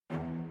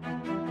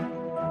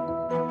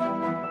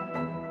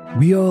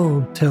We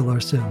all tell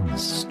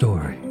ourselves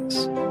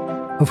stories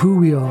of who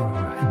we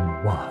are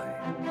and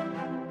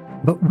why.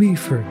 But we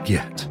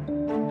forget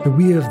that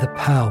we have the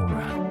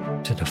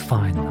power to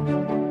define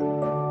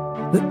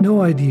them. That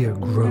no idea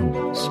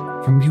grows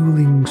from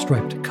mewling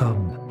striped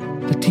cub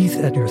to teeth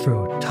at your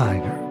throat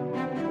tiger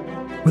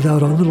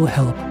without a little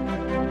help,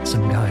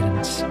 some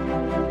guidance,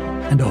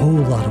 and a whole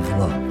lot of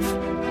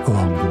love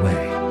along the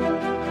way.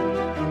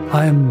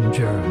 I'm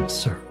Jared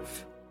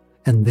Surf,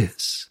 and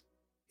this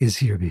is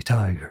Here Be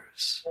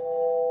Tigers.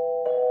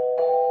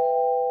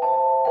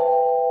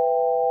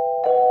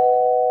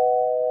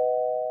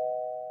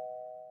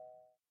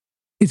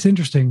 It's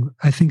interesting,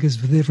 I think, as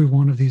with every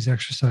one of these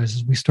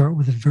exercises, we start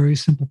with a very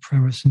simple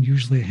premise and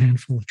usually a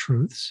handful of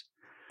truths.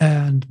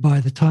 And by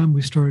the time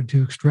we started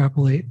to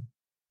extrapolate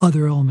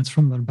other elements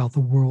from them about the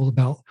world,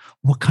 about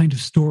what kind of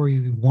story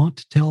we want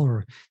to tell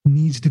or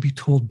needs to be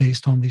told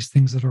based on these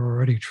things that are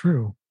already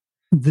true,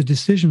 the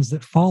decisions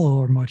that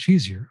follow are much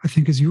easier. I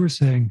think, as you were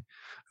saying,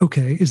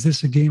 okay, is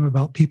this a game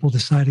about people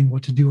deciding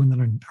what to do and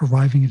then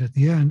arriving at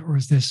the end? Or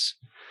is this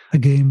a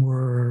game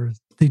where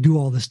they do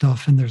all this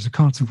stuff and there's a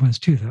consequence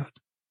to that?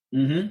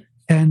 Mm-hmm.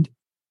 And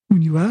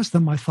when you asked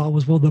them, my thought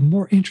was, well, the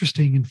more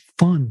interesting and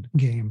fun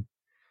game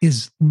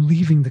is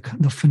leaving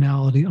the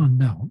finality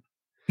unknown,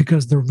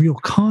 because the real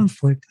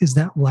conflict is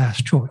that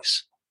last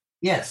choice.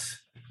 Yes.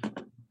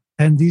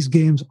 And these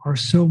games are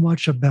so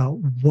much about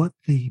what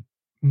the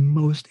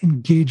most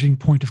engaging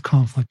point of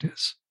conflict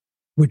is,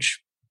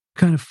 which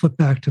kind of flip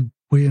back to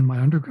way in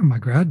my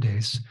grad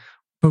days.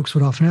 Folks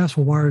would often ask,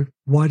 well,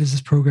 why does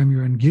this program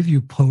you're in give you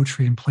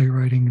poetry and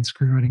playwriting and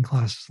screenwriting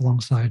classes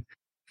alongside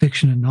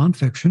fiction and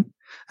nonfiction?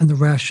 And the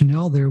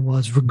rationale there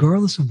was,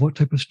 regardless of what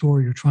type of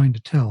story you're trying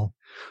to tell,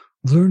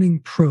 learning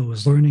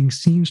prose, learning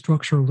scene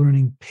structure,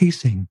 learning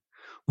pacing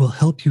will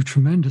help you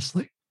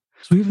tremendously.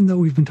 So even though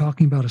we've been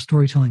talking about a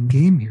storytelling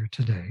game here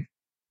today,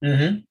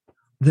 Mm-hmm.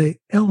 the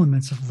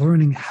elements of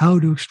learning how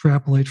to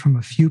extrapolate from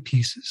a few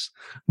pieces,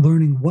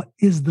 learning what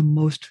is the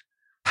most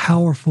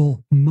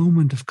powerful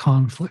moment of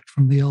conflict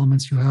from the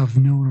elements you have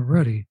known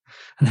already,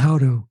 and how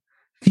to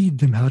feed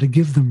them, how to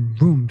give them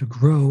room to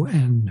grow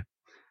and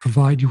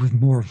provide you with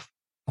more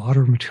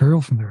fodder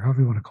material from there,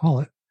 however you want to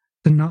call it,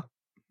 to not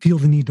feel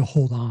the need to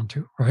hold on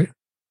to, right?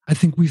 I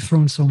think we've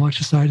thrown so much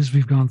aside as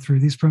we've gone through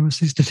these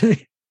premises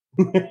today,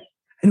 and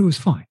it was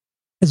fine.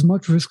 As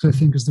much risk, I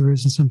think, as there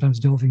is in sometimes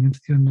delving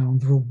into the unknown,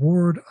 the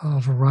reward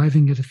of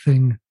arriving at a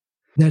thing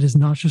that is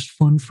not just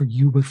fun for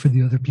you, but for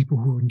the other people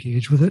who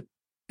engage with it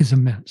is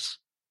immense.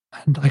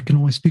 And I can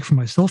only speak for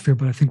myself here,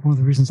 but I think one of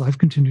the reasons I've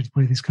continued to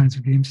play these kinds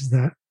of games is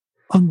that,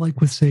 unlike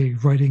with, say,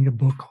 writing a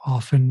book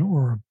often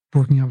or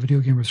working on a video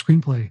game or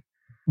screenplay,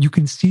 you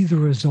can see the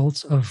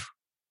results of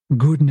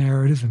good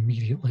narrative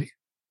immediately.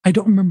 I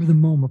don't remember the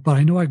moment, but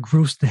I know I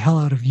grossed the hell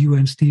out of you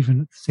and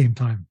Stephen at the same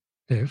time,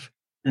 Dave.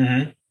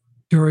 Mm-hmm.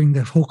 During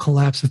the whole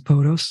collapse of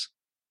Podos.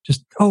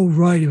 Just, oh,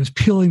 right, it was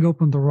peeling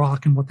open the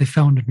rock and what they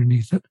found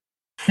underneath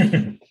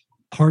it.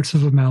 Parts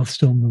of the mouth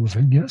still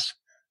moving, yes.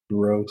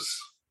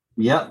 Gross.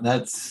 Yeah,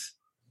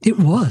 It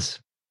was.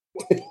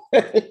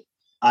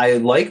 I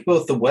like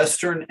both the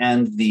Western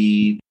and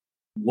the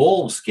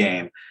Wolves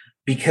game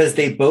because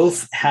they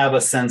both have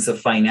a sense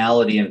of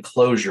finality and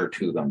closure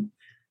to them.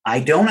 I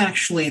don't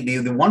actually,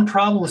 the one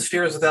problem with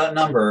Stairs Without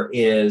Number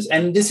is,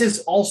 and this is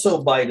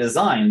also by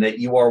design, that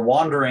you are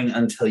wandering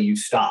until you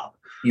stop.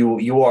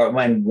 You are,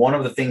 when one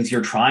of the things you're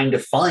trying to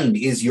find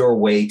is your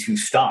way to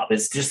stop.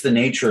 It's just the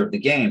nature of the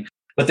game.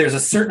 But there's a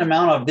certain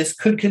amount of this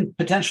can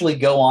potentially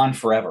go on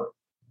forever.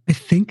 I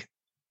think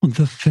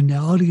the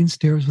finality in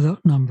Stairs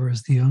Without Number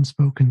is the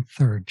unspoken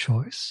third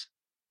choice,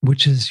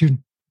 which is you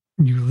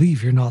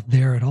leave, you're not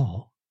there at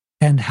all.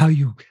 And how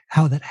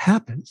that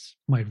happens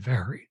might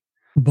vary.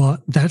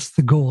 But that's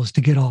the goal, is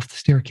to get off the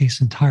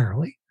staircase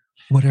entirely,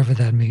 whatever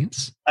that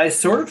means. I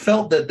sort of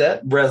felt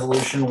that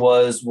resolution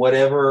was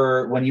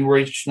whatever, when you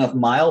reached enough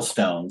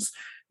milestones,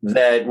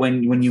 that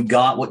when you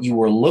got what you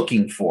were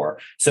looking for.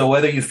 So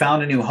whether you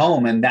found a new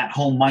home and that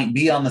home might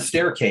be on the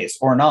staircase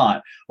or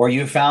not, or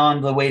you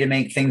found the way to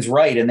make things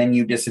right and then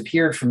you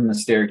disappeared from the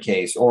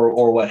staircase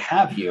or what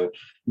have you,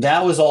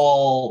 that was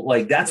all,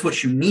 like, that's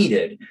what you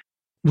needed.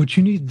 What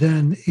you need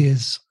then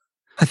is,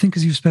 I think,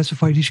 as you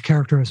specified each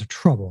character as a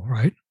trouble,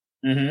 right?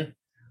 Mm-hmm.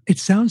 It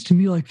sounds to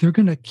me like they're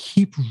going to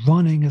keep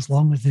running as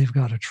long as they've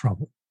got a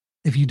trouble.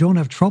 If you don't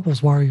have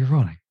troubles, why are you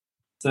running?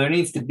 So there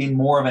needs to be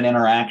more of an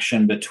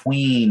interaction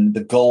between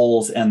the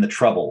goals and the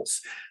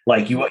troubles.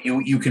 Like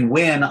you can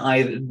win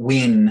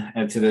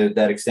to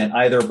that extent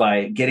either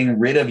by getting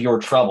rid of your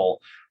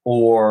trouble,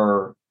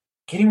 or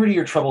getting rid of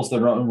your trouble is the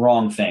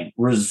wrong thing.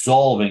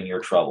 Resolving your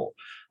trouble.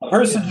 A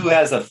person who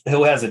has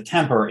a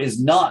temper is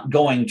not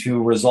going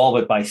to resolve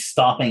it by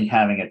stopping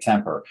having a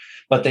temper,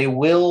 but they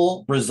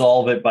will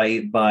resolve it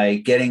by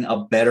getting a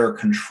better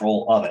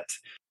control of it.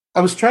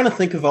 I was trying to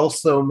think of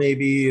also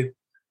maybe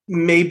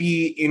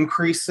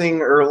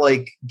increasing or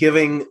like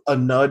giving a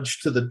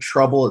nudge to the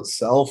trouble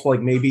itself,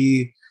 like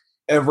maybe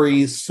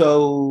every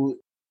stair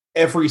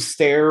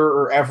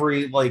or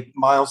every like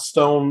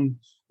milestone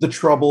the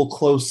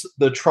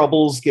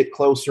troubles get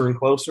closer and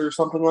closer, or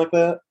something like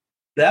that?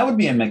 That would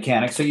be a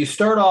mechanic. So you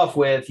start off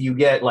with, you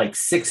get like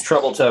 6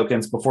 trouble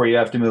tokens before you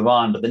have to move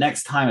on, but the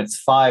next time it's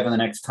 5 and the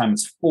next time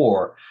it's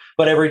 4.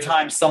 But every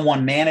time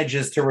someone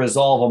manages to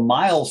resolve a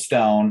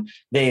milestone,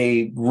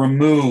 they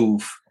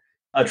remove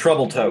a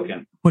trouble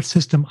token. What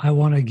system I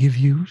want to give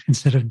you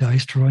instead of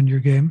dice to run your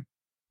game?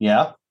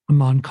 Yeah. A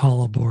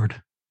Mancala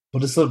board.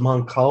 What is a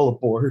Mancala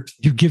board?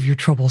 You give your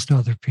troubles to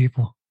other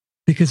people.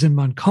 Because in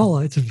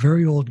Mancala, it's a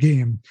very old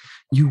game.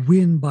 You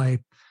win by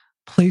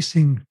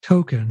placing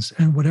tokens,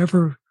 and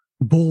whatever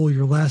bowl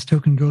your last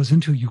token goes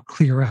into, you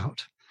clear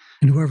out.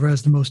 And whoever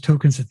has the most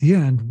tokens at the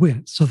end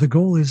wins. So the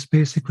goal is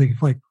basically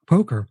like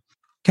poker,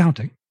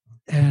 counting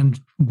and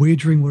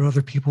wagering what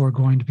other people are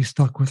going to be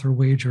stuck with or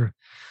wager,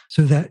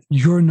 so that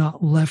you're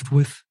not left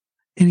with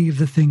any of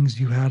the things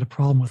you had a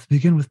problem with to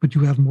begin with, but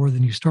you have more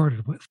than you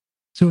started with.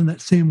 So in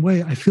that same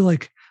way, I feel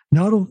like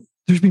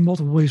there's been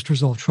multiple ways to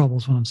resolve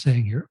troubles, what I'm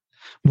saying here,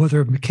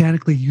 whether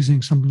mechanically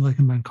using something like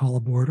a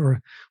Mancala board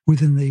or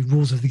within the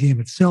rules of the game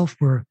itself,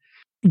 where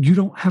you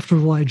don't have to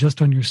rely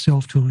just on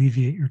yourself to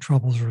alleviate your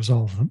troubles or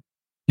resolve them.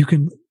 You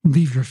can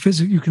leave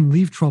you can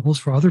leave troubles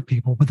for other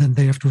people, but then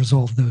they have to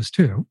resolve those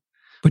too.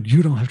 But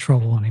you don't have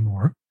trouble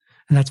anymore.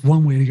 And that's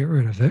one way to get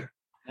rid of it.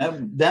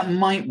 That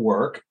might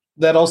work.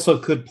 That also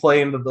could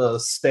play into the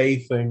stay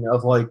thing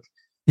of like,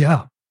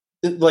 yeah.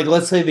 Like,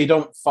 let's say they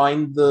don't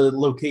find the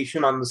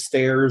location on the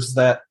stairs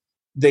that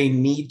they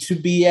need to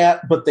be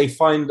at, but they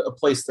find a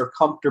place they're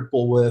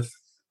comfortable with.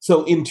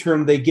 So in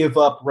turn, they give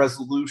up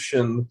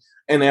resolution,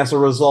 and as a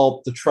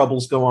result, the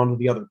troubles go on to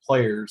the other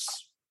players.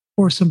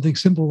 Or something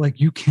simple like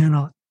you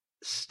cannot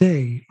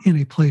stay in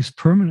a place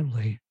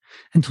permanently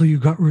until you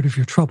got rid of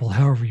your trouble,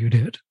 however you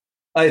did.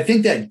 I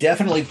think that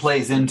definitely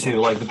plays into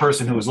like the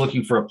person who was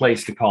looking for a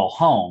place to call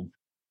home.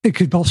 It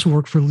could also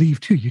work for leave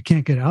too. You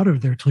can't get out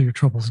of there till your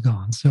trouble's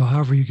gone. So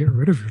however you get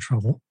rid of your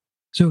trouble.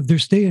 So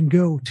there's stay and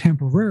go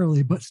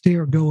temporarily, but stay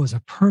or go is a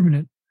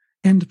permanent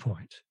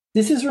endpoint.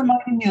 This is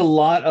reminding me a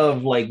lot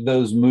of like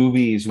those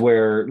movies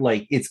where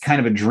like it's kind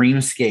of a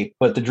dreamscape,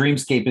 but the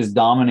dreamscape is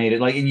dominated,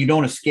 like, and you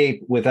don't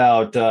escape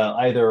without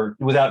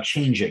without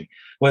changing,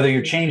 whether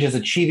your change is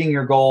achieving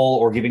your goal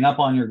or giving up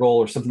on your goal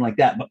or something like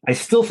that. But I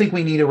still think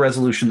we need a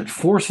resolution that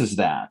forces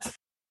that.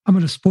 I'm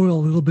going to spoil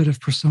a little bit of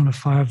Persona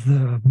 5,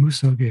 the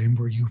Muso game,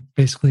 where you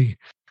basically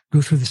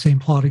go through the same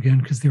plot again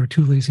because they were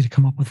too lazy to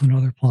come up with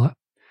another plot.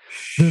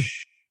 The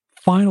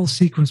final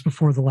sequence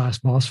before the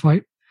last boss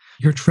fight,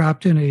 you're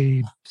trapped in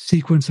a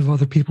sequence of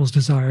other people's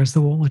desires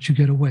that won't let you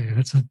get away. And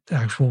it's an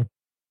actual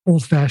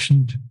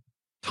old-fashioned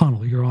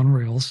tunnel. You're on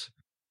rails,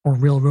 or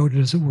railroaded,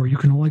 as it were. You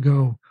can only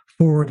go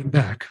forward and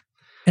back.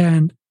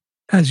 And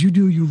as you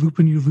do, you loop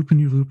and you loop and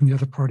you loop, and the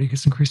other party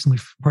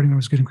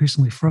members get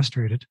increasingly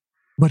frustrated.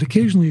 But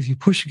occasionally, if you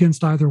push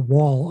against either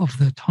wall of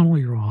the tunnel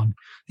you're on,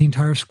 the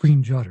entire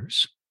screen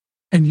judders.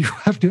 And you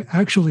have to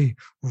actually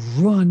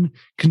run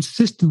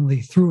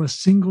consistently through a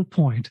single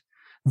point,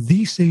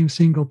 the same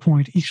single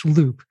point, each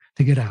loop,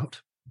 to get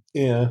out.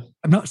 Yeah.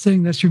 I'm not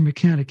saying that's your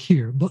mechanic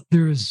here, but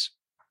there's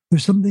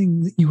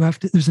something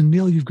that there's a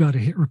nail you've got to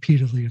hit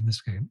repeatedly in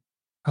this game.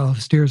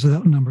 Stairs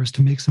without numbers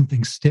to make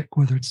something stick,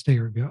 whether it's stay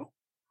or go.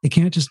 It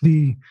can't just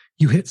be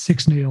you hit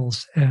 6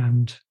 nails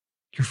and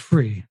you're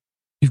free.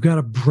 You've got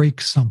to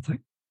break something.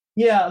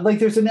 Yeah, like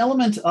there's an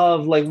element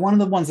of like one of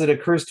the ones that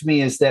occurs to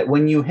me is that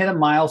when you hit a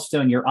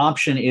milestone, your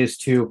option is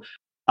to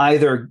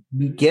either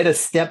get a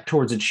step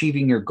towards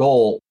achieving your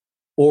goal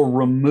or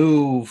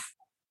remove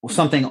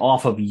something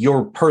off of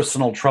your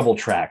personal trouble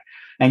track.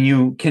 And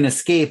you can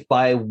escape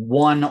by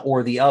one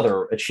or the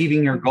other,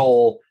 achieving your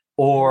goal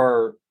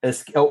or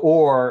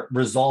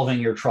resolving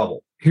your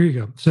trouble. Here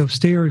you go. So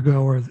stay or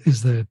go are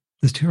the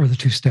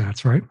two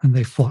stats, right? And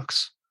they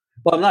flux.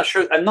 Well,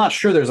 I'm not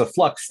sure there's a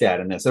flux stat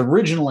in this.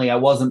 Originally, I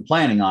wasn't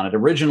planning on it.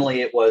 Originally,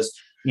 it was,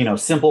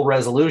 simple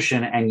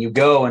resolution, and you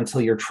go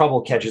until your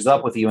trouble catches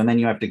up with you, and then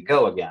you have to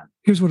go again.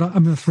 Here's what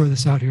I'm going to throw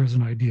this out here as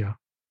an idea.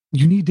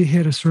 You need to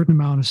hit a certain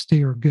amount of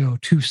stay or go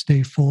to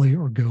stay fully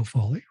or go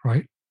fully,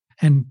 right?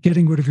 And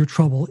getting rid of your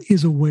trouble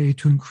is a way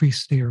to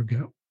increase stay or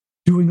go.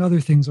 Doing other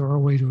things are a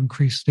way to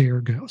increase stay or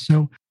go.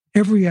 So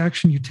every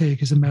action you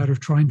take is a matter of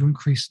trying to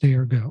increase stay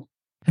or go.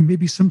 And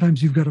maybe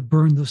sometimes you've got to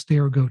burn those stay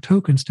or go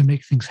tokens to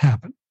make things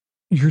happen.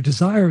 Your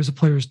desire as a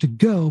player is to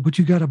go, but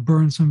you got to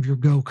burn some of your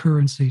go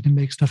currency to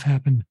make stuff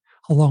happen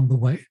along the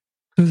way.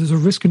 So there's a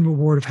risk and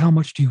reward of how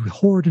much do you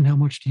hoard and how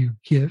much do you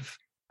give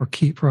or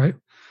keep, right?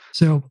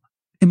 So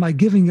am I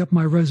giving up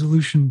my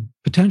resolution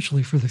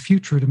potentially for the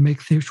future to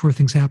make sure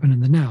things happen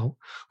in the now?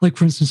 Like,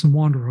 for instance, in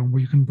Wander Home,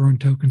 where you can burn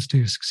tokens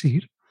to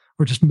succeed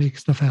or just make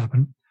stuff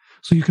happen.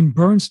 So you can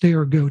burn stay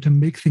or go to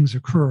make things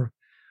occur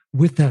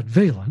with that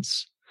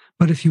valence.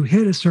 But if you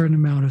hit a certain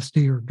amount of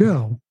stay or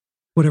go,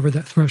 whatever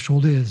that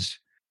threshold is,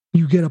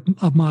 you get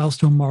a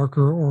milestone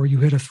marker, or you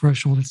hit a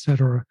threshold,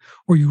 etc.,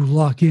 or you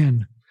lock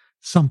in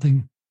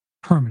something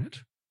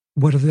permanent,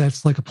 whether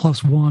that's like a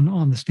 +1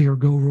 on the stay or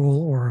go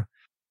roll, or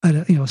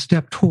a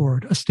step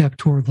toward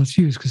let's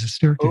use because it's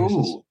staircases.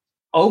 Oh,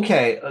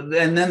 Okay.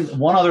 And then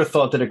one other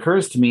thought that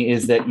occurs to me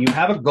is that you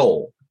have a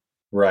goal,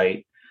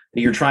 right?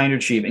 That you're trying to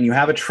achieve, and you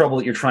have a trouble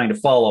that you're trying to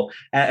follow,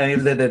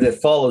 and that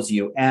follows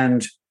you.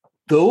 And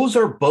those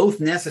are both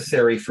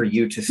necessary for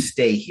you to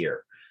stay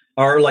here.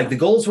 Or like the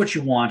goal is what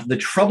you want. The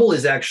trouble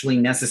is actually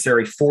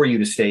necessary for you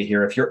to stay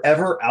here. If you're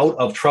ever out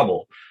of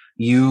trouble,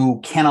 you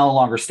can no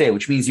longer stay,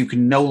 which means you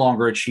can no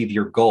longer achieve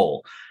your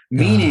goal.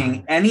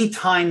 Meaning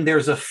anytime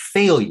there's a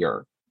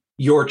failure,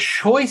 your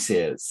choice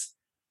is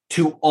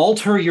to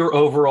alter your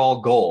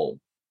overall goal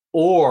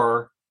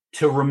or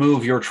to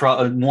remove your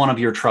one of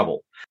your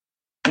trouble.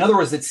 In other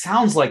words, it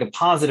sounds like a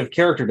positive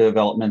character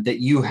development that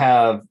you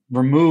have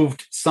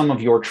removed some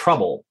of your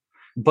trouble.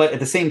 But at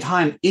the same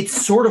time, it's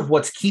sort of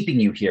what's keeping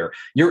you here.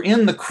 You're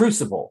in the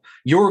crucible.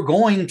 You're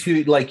going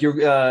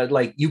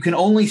to you can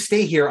only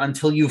stay here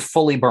until you've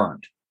fully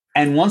burned.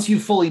 And once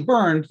you've fully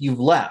burned, you've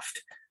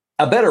left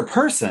a better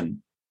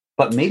person,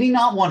 but maybe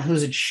not one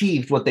who's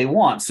achieved what they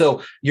want.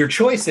 So your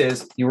choice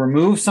is you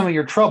remove some of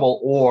your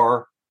trouble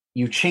or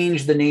you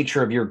change the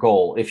nature of your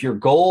goal. If your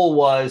goal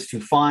was to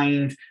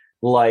find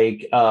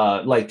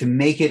to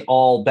make it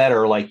all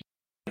better, like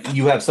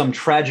you have some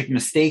tragic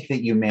mistake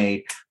that you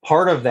made,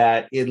 part of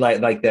that is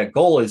like that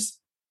goal is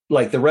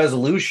like the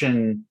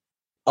resolution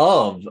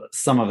of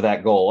some of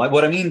that goal.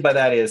 What I mean by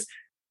that is,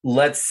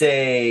 let's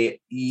say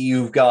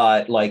you've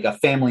got like a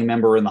family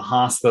member in the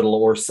hospital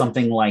or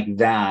something like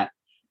that,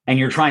 and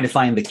you're trying to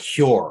find the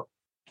cure,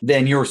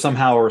 then you're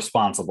somehow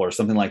responsible or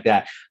something like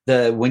that.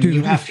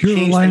 If you're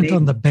reliant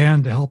on the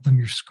band to help them,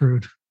 you're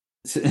screwed.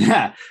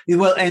 Yeah.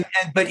 Well,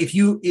 but if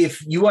you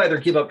either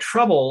give up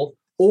trouble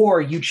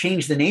or you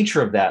change the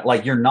nature of that,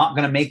 like you're not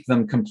going to make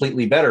them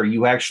completely better.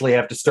 You actually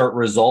have to start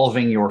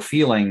resolving your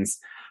feelings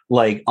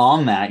like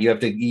on that. You have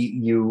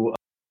to,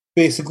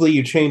 basically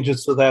you change it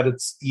so that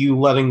it's you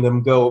letting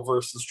them go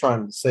versus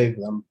trying to save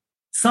them.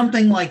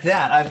 Something like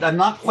that. I'm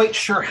not quite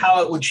sure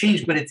how it would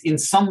change, but it's in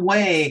some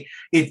way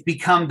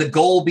the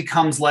goal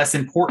becomes less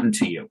important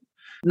to you.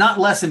 Not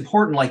less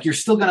important, like you're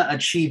still going to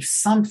achieve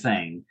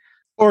something.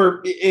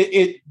 Or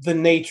the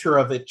nature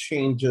of it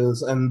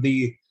changes and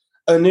the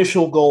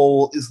initial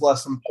goal is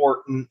less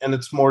important and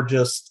it's more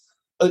just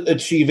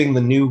achieving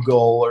the new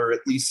goal, or at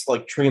least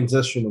like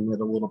transitioning it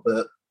a little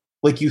bit.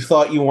 Like you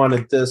thought you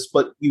wanted this,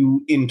 but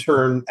you in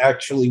turn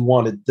actually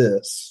wanted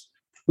this.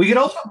 We could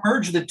also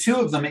merge the two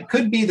of them. It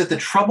could be that the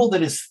trouble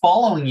that is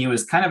following you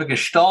is kind of a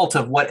gestalt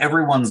of what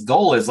everyone's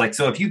goal is. Like,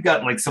 so if you've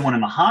got like someone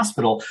in the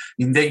hospital,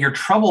 that your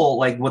trouble,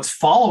 like what's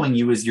following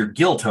you is your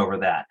guilt over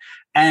that.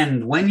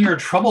 And when your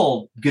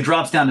trouble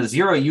drops down to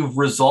zero, you've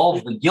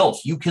resolved the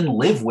guilt. You can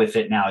live with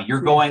it now.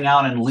 You're going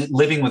out and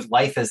living with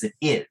life as it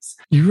is.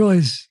 You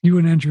realize you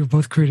and Andrew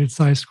both created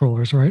side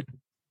scrollers, right?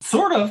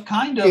 Sort of,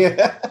 kind of.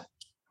 Yeah.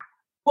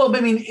 Well,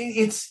 I mean,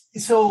 it's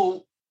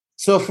so.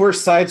 So if we're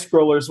side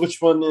scrollers, which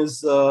one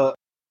is the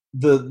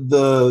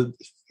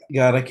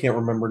God? I can't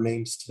remember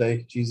names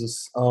today.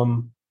 Jesus.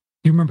 You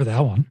remember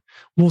that one?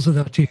 Wolves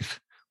Without Teeth.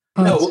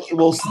 No,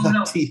 Wolves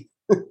Without Teeth.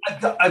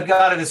 I've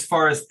got it as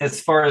far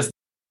as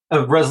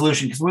a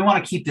resolution, because we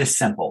want to keep this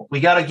simple. We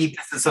got to keep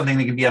this as something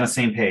that can be on the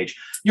same page.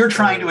 You're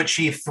trying to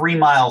achieve 3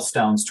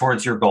 milestones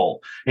towards your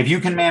goal. If you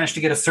can manage to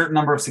get a certain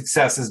number of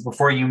successes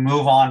before you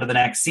move on to the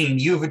next scene,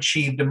 you've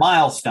achieved a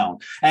milestone.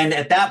 And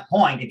at that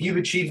point, if you've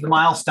achieved the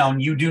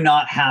milestone, you do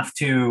not have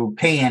to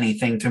pay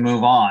anything to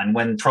move on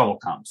when trouble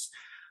comes.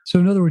 So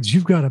in other words,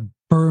 you've got to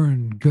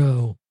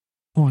go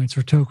points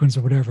or tokens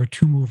or whatever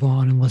to move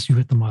on unless you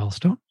hit the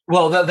milestone.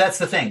 Well, that's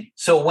the thing.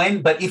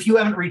 But if you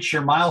haven't reached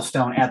your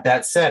milestone at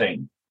that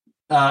setting,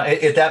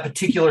 at that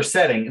particular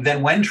setting,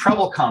 then when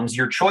trouble comes,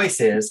 your choice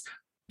is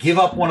give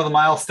up one of the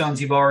milestones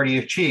you've already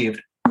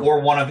achieved,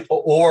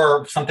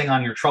 or something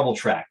on your trouble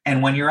track.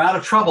 And when you're out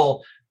of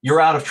trouble, you're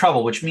out of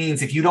trouble, which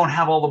means if you don't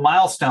have all the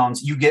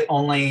milestones, you get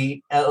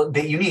only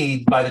that you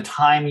need. By the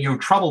time your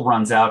trouble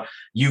runs out,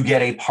 you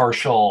get a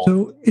partial.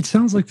 So it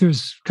sounds like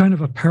there's kind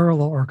of a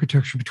parallel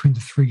architecture between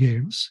the 3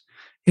 games.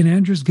 In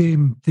Andrew's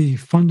game, the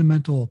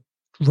fundamental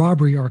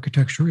robbery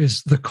architecture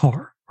is the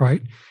car,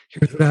 right?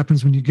 Here's what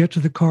happens when you get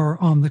to the car,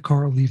 on the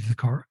car, leave the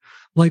car.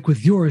 Like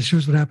with yours,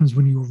 here's what happens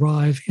when you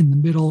arrive in the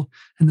middle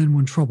and then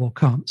when trouble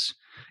comes.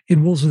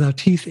 In Wolves Without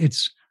Teeth,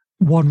 it's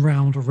 1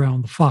 round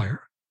around the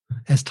fire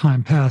as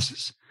time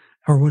passes,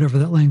 or whatever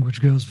that language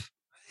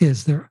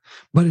is there.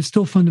 But it's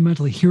still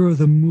fundamentally, here are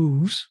the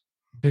moves,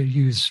 to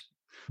use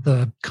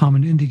the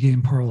common indie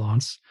game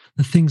parlance,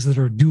 the things that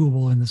are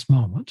doable in this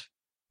moment.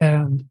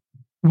 And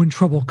when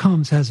trouble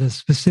comes, has a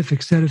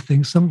specific set of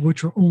things, some of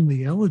which you're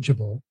only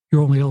eligible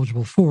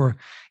for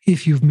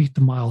if you meet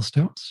the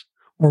milestones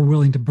or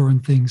willing to burn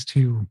things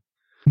to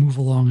move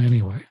along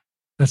anyway.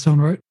 That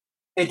sound right?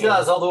 It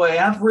does, although I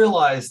have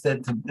realized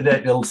that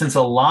since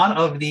a lot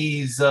of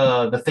these,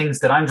 the things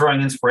that I'm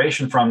drawing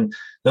inspiration from,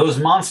 those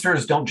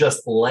monsters don't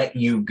just let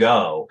you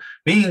go.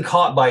 Being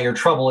caught by your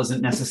trouble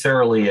isn't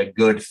necessarily a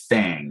good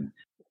thing.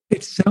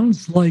 It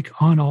sounds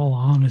like, on all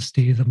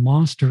honesty, the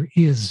monster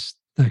is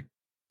the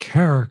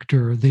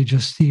character. They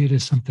just see it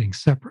as something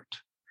separate.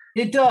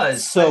 It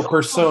does. So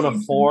Persona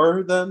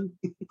 4, then?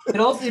 It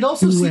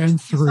also Two seems and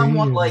to be three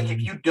somewhat like and-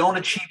 if you don't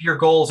achieve your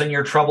goals and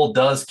your trouble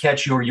does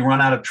catch you or you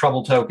run out of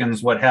trouble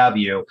tokens, what have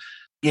you,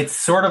 it's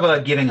sort of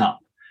a giving up.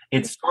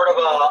 It's sort of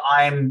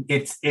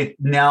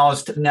now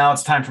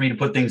it's time for me to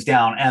put things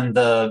down, and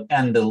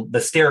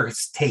the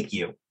stairs take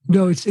you.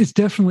 No, it's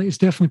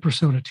definitely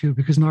Persona 2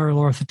 because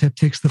Nyarlathotep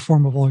takes the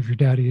form of all of your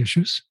daddy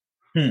issues.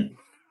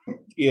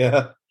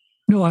 Yeah.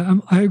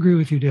 No, I agree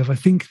with you, Dave. I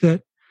think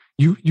that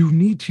you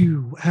need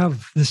to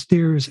have the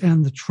stairs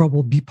and the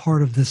trouble be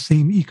part of the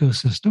same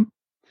ecosystem.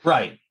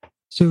 Right.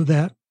 So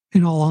that,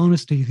 in all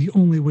honesty, the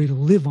only way to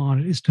live on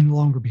it is to no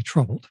longer be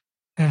troubled.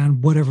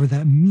 And whatever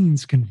that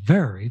means can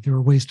vary. There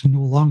are ways to no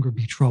longer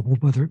be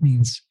troubled, whether it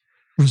means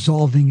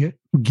resolving it,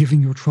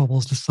 giving your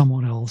troubles to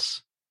someone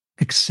else,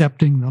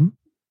 accepting them.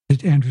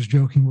 In Andrew's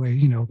joking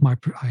way,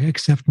 I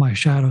accept my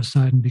shadow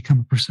side and become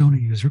a Persona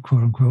user,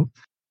 quote unquote.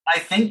 I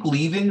think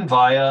leaving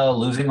via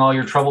losing all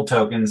your trouble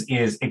tokens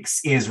is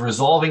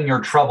resolving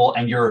your trouble,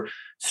 and you're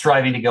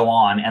striving to go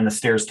on, and the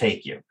stairs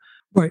take you.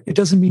 Right. It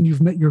doesn't mean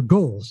you've met your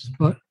goals,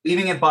 but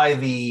leaving it via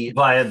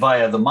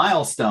the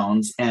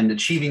milestones and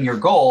achieving your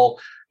goal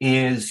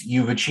is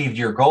you've achieved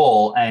your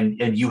goal and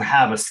you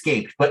have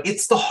escaped. But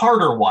it's the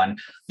harder one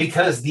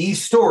because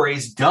these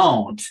stories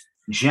don't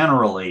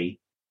generally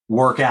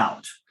work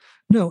out.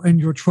 No, and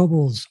your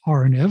troubles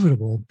are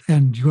inevitable,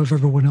 and you have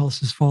everyone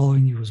else is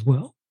following you as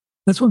well.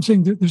 That's what I'm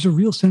saying. There's a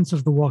real sense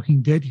of The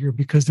Walking Dead here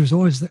because there's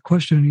always that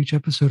question in each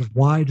episode of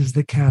why does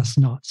the cast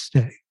not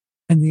stay?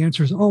 And the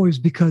answer is always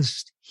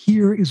because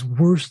here is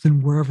worse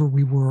than wherever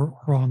we were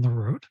or on the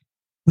road.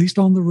 At least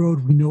on the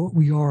road, we know what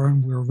we are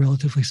and we're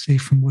relatively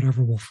safe from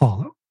whatever will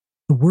follow.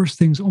 The worst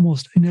things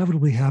almost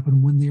inevitably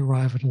happen when they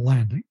arrive at a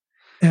landing.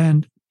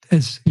 And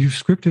as you've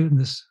scripted in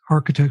this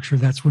architecture,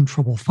 that's when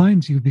trouble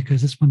finds you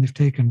because it's when they've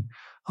taken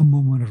a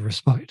moment of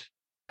respite.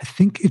 I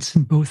think it's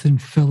both in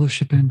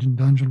Fellowship and in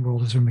Dungeon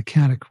World as a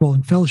mechanic. Well,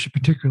 in Fellowship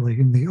particularly,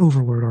 in the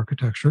Overlord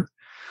architecture,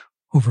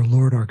 where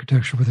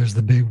there's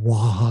the big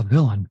Waha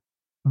villain.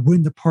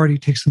 When the party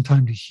takes some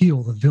time to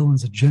heal, the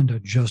villain's agenda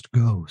just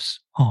goes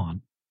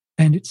on.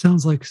 And it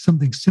sounds like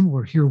something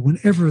similar here.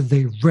 Whenever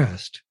they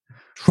rest,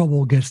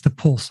 trouble gets to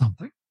pull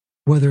something,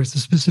 whether it's a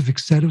specific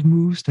set of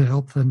moves to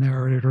help the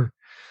narrator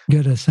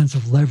get a sense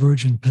of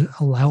leverage and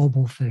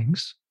allowable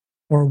things,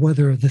 or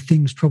whether the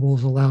things trouble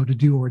is allowed to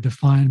do are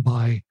defined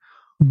by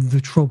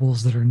the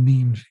troubles that are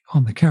named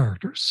on the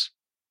characters.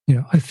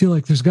 I feel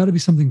like there's got to be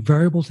something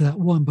variable to that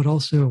one, but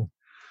also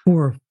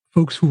for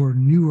folks who are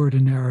newer to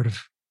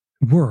narrative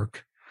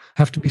work,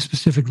 have to be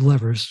specific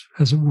levers,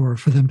 as it were,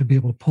 for them to be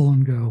able to pull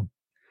and go,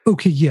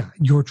 okay, yeah,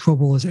 your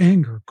trouble is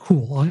anger.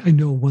 Cool. I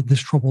know what this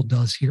trouble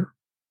does here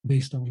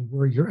based on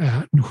where you're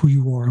at and who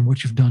you are and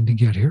what you've done to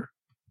get here.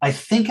 I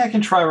think I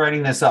can try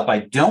writing this up. I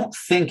don't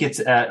think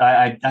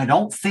I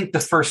don't think the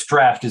first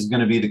draft is going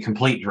to be the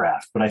complete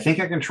draft, but I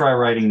think I can try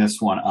writing this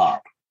one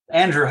up.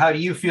 Andrew, how do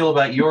you feel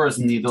about yours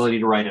and the ability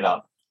to write it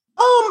up?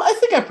 I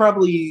think I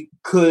probably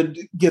could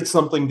get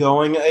something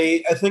going.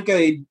 I think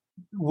I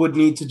would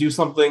need to do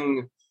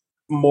something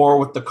more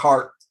with the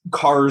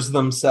cars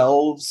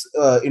themselves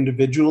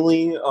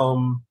individually,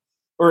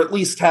 or at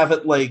least have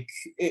it like,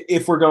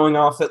 if we're going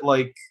off at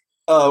like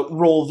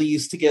roll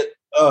these to get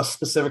a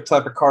specific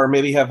type of car,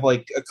 maybe have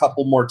like a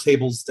couple more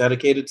tables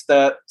dedicated to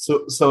that,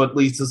 so at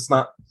least it's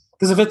not,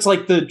 because if it's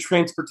like the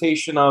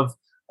transportation of,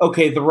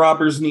 okay, the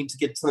robbers need to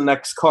get to the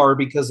next car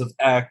because of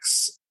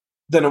X,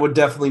 then it would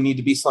definitely need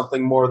to be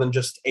something more than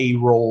just a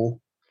roll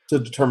to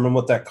determine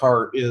what that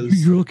car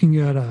is. You're looking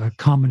at a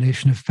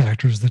combination of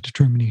factors that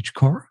determine each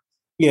car.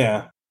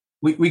 Yeah.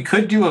 We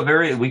could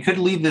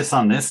leave this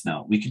on this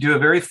note. We could do a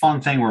very fun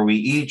thing where we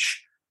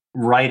each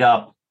write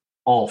up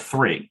all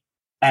three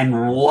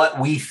and what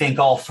we think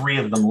all three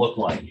of them look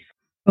like.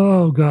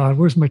 Oh God,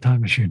 where's my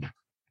time machine?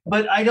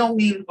 But I don't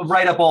mean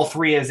write up all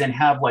three as in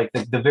have like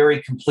the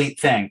very complete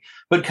thing,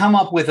 but come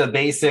up with a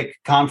basic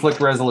conflict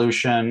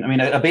resolution. I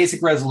mean, a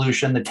basic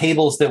resolution, the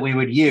tables that we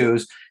would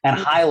use, and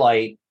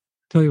highlight.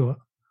 Tell you what,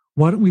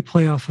 why don't we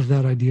play off of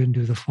that idea and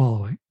do the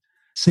following?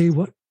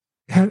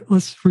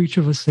 Let's for each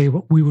of us say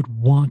what we would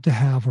want to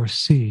have or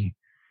see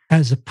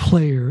as a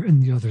player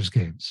in the other's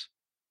games.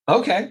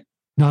 Okay.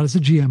 Not as a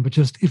GM, but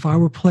just if I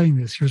were playing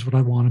this, here's what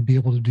I want to be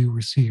able to do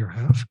or see or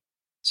have.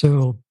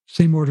 So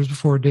same orders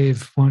before.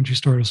 Dave, why don't you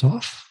start us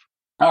off?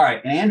 All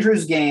right. In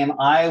Andrew's game,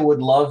 I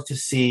would love to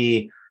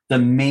see the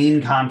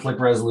main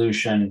conflict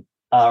resolution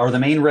or the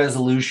main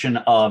resolution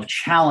of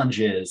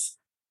challenges.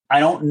 I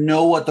don't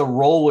know what the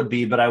role would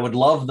be, but I would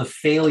love the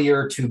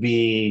failure to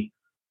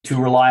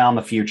rely on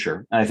the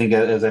future. I think,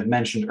 as I've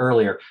mentioned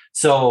earlier,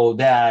 so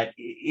that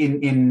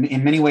in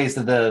many ways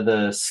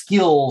the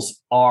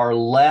skills are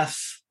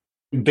less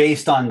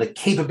based on the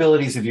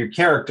capabilities of your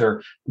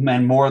character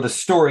and more the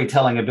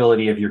storytelling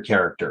ability of your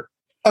character.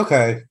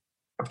 Okay.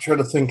 I'm trying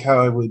to think how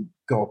I would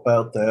go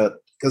about that,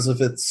 because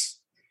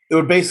it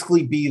would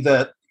basically be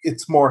that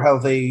it's more how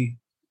they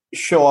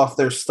show off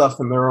their stuff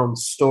in their own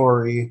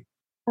story.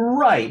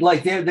 Right.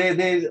 Like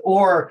they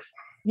or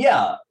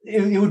Yeah,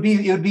 it would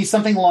be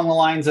something along the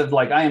lines of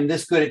like, I am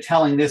this good at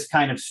telling this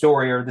kind of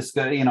story, or this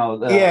good,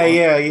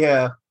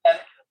 Yeah.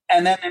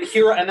 And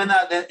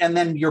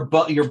then your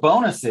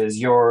bonuses,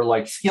 your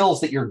like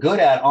skills that you're good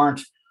at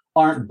aren't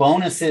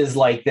bonuses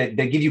like that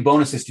give you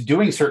bonuses to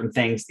doing certain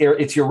things.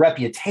 It's your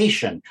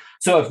reputation.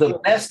 So if the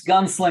best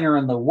gunslinger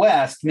in the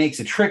West makes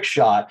a trick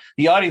shot,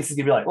 the audience is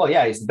gonna be like, well,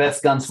 yeah, he's the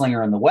best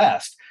gunslinger in the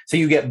West. So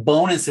you get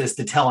bonuses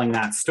to telling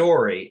that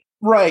story.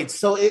 Right.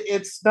 So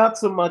it's not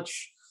so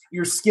much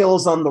your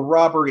skills on the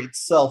robbery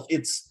itself.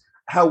 It's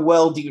how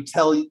well do you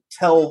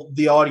tell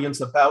the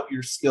audience about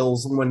your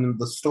skills when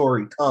the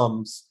story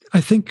comes. I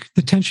think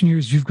the tension here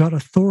is you've got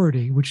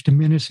authority, which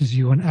diminishes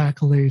you, and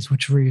accolades,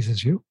 which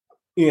raises you.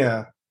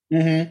 Yeah.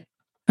 Mm-hmm.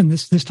 And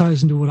this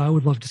ties into what I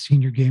would love to see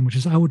in your game, which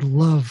is I would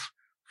love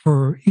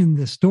for in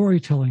the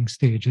storytelling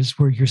stages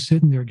where you're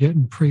sitting there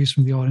getting praise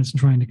from the audience and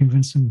trying to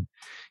convince them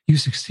you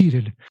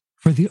succeeded,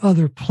 for the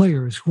other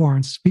players who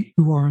aren't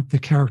the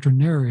character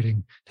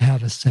narrating to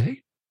have a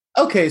say.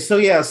 Okay, so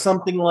yeah,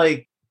 something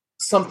like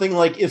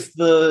if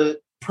the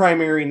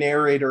primary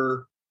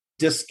narrator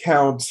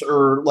discounts,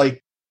 or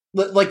like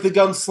the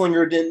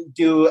gunslinger didn't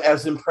do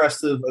as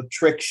impressive a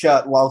trick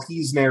shot while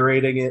he's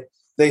narrating it,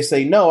 they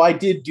say, no, I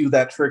did do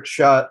that trick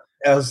shot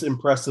as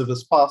impressive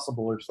as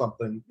possible or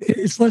something.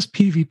 It's less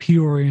PvP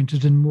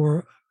oriented and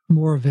more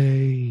of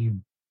a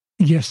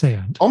yes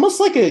and. Almost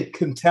like a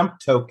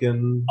contempt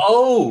token.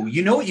 Oh,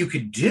 you know what you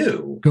could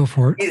do? Go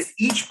for it. Is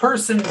each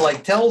person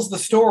like tells the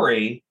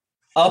story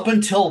up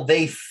until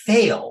they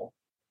fail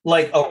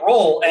like a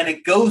roll, and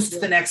it goes to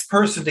the next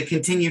person to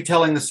continue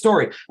telling the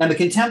story. And the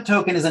contempt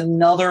token is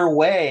another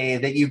way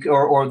that you,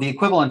 or the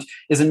equivalent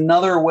is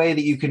another way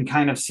that you can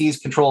kind of seize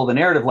control of the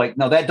narrative. Like,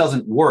 no, that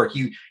doesn't work.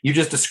 You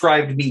just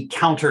described me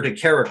counter to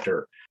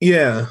character.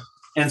 Yeah.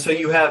 And so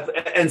you have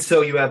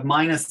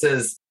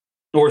minuses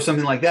or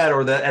something like that,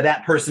 or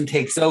that person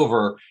takes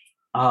over.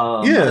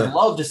 I'd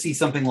love to see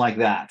something like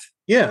that.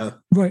 Yeah.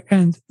 Right.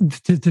 And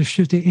to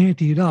shift, to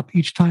ante it up,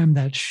 each time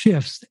that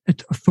shifts,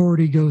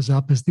 authority goes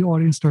up as the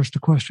audience starts to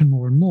question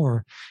more and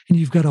more. And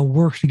you've got to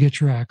work to get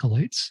your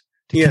accolades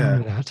to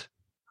counter that.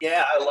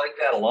 Yeah, I like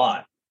that a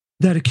lot.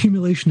 That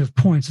accumulation of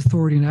points,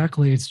 authority, and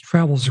accolades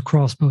travels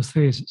across both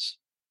phases.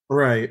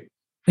 Right.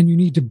 And you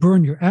need to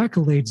burn your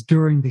accolades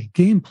during the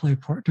gameplay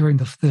part, during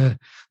the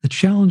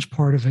challenge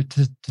part of it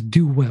to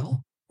do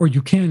well, or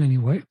you can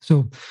anyway.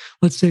 So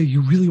let's say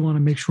you really want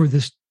to make sure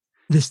this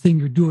thing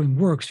you're doing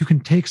works. You can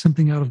take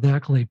something out of the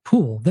accolade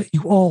pool that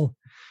you all,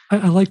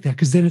 I like that,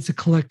 because then it's a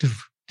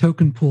collective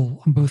token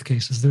pool in both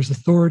cases. There's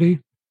authority.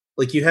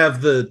 Like you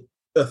have the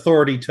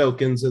authority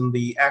tokens and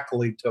the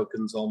accolade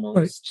tokens almost.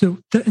 Right. So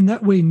in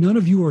that way, none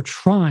of you are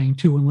trying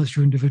to, unless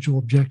your individual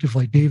objective,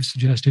 like Dave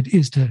suggested,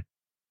 is to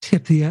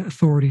tip the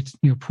authority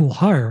pool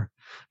higher.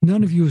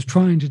 None of you is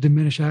trying to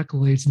diminish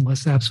accolades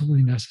unless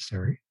absolutely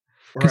necessary.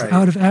 Because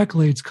out of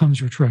accolades comes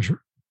your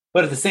treasure.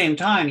 But at the same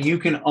time, you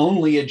can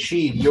only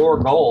achieve your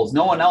goals.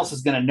 No one else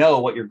is going to know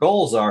what your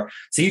goals are.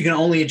 So you can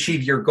only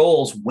achieve your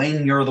goals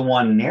when you're the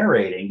one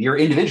narrating your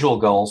individual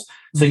goals.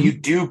 So you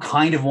do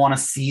kind of want to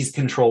seize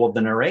control of the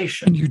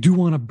narration. And you do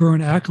want to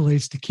burn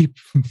accolades to keep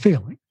from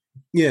failing.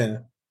 Yeah.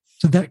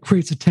 So that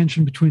creates a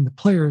tension between the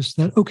players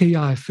that, okay,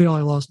 yeah, I fail,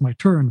 I lost my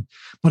turn,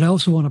 but I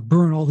also want to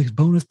burn all these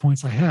bonus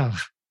points I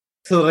have.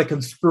 So that I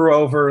can screw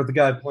over the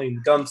guy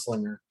playing the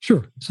gunslinger.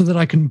 Sure. So that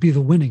I can be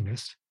the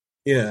winningest.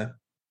 Yeah,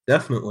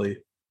 definitely.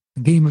 A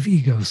game of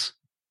egos.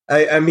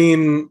 I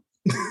mean,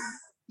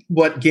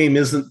 what game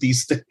isn't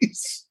these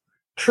days?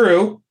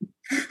 True.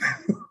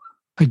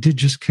 I did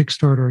just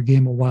Kickstarter a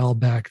game a while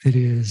back that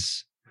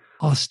is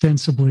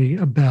ostensibly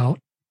about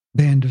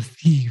band of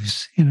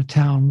thieves in a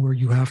town where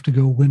you have to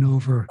go win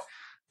over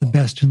the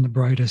best and the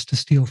brightest to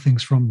steal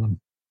things from them.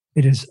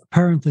 It is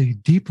apparently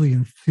deeply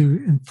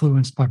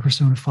influenced by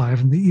Persona 5,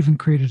 and they even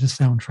created a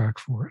soundtrack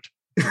for it.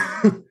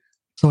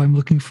 So I'm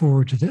looking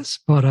forward to this.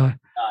 But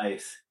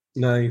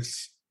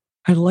Nice.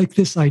 I like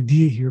this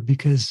idea here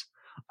because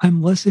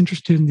I'm less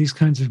interested in these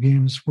kinds of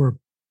games where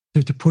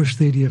they're to push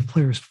the idea of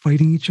players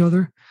fighting each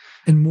other,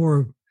 and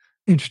more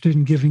interested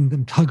in giving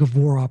them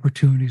tug-of-war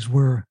opportunities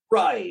where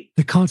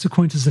the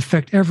consequences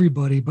affect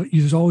everybody, but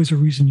there's always a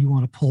reason you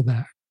want to pull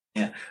back.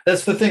 Yeah,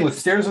 that's the thing with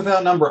Stairs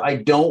Without Number. I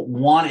don't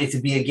want it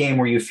to be a game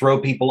where you throw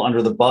people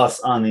under the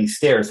bus on these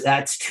stairs.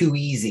 That's too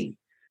easy.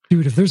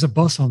 Dude, if there's a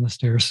bus on the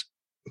stairs.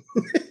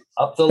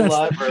 Up the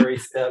library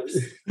steps.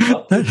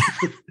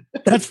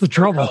 That's the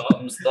trouble.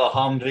 Comes the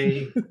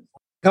Humvee.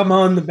 Come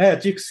on, the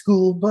magic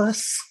school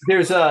bus.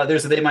 There's a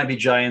They Might Be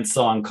Giants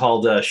song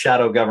called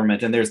Shadow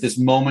Government, and there's this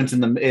moment in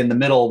the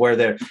middle where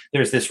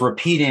there's this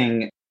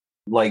repeating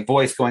like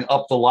voice going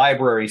up the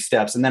library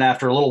steps, and then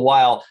after a little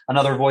while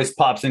another voice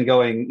pops in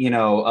going,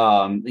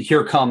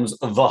 here comes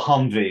the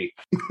Humvee.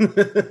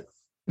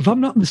 If I'm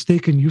not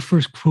mistaken, you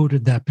first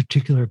quoted that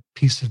particular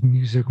piece of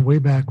music way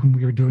back when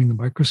we were doing the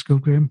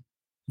Microscope game.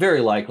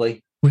 Very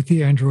likely. With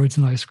the androids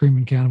and ice cream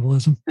and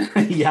cannibalism.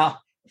 Yeah.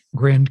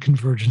 Grand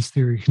convergence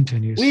theory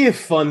continues. We have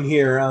fun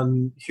here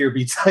on Here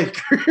Beats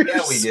Hikers.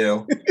 Yeah, we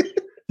do.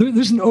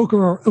 There's an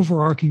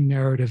overarching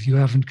narrative you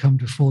haven't come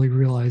to fully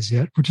realize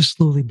yet. We're just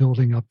slowly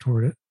building up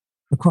toward it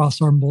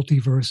across our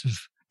multiverse of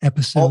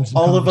episodes.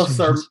 All of us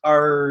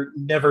are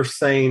never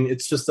sane.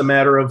 It's just a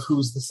matter of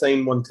who's the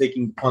sane one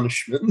taking the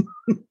punishment.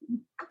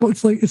 Well,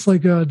 it's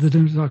like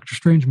the Doctor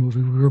Strange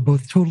movie. We were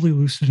both totally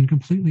lucid and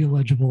completely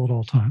illegible at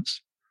all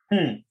times.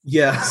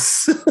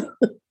 Yes.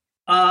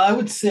 I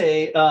would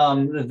say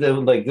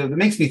that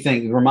makes me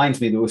think. It reminds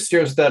me that with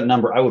Stairs Without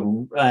Number, I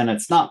would, and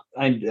it's not.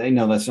 I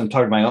know that's. I'm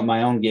talking about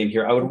my own game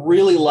here. I would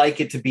really like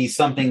it to be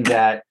something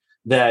that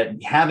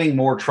having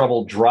more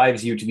trouble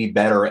drives you to be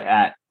better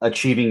at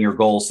achieving your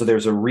goals. So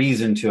there's a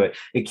reason to it.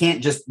 It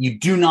can't just. You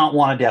do not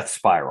want a death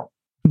spiral.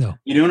 No,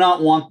 you do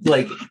not want,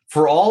 like,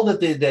 for all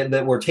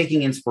that we're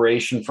taking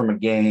inspiration from a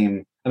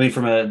game. I mean,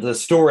 from the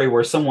story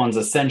where someone's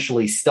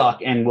essentially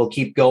stuck and will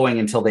keep going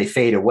until they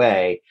fade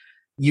away.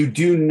 You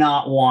do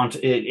not want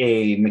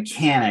a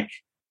mechanic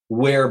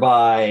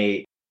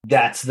whereby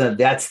that's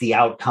the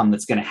outcome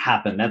that's going to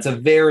happen. That's a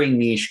very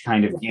niche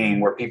kind of game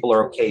where people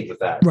are okay with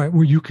that. Right,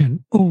 where you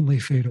can only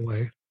fade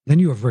away. Then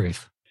you have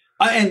Wraith.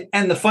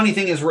 And the funny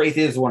thing is, Wraith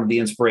is one of the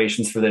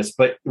inspirations for this,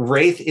 but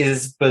Wraith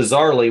is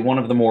bizarrely one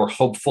of the more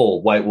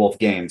hopeful White Wolf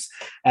games.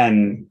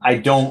 And I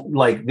don't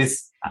like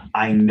this.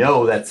 I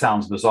know that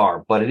sounds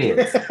bizarre, but it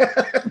is.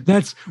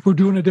 We're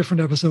doing a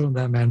different episode on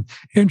that, man.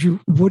 Andrew,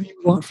 what do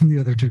you want from the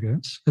other two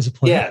games as a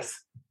player? Yes.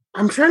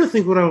 I'm trying to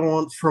think what I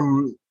want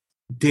from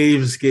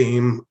Dave's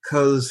game,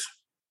 because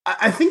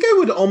I think I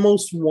would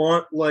almost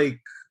want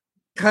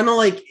kind of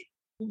like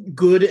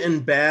good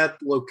and bad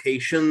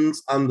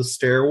locations on the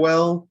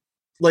stairwell.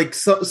 Like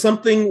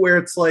something where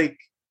it's like,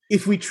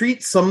 if we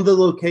treat some of the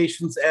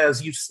locations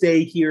as you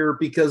stay here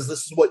because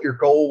this is what your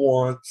goal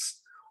wants,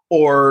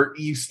 or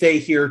you stay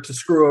here to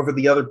screw over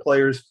the other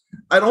players,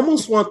 I'd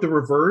almost want the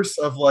reverse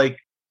of, like,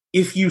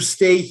 if you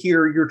stay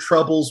here, your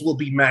troubles will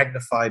be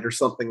magnified or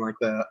something like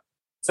that.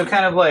 So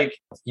kind of like,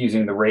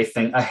 using the Wraith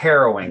thing, a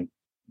harrowing.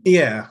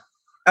 Yeah.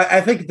 I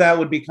think that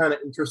would be kind of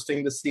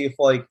interesting to see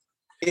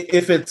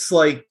if it's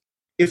like,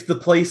 if the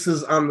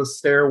places on the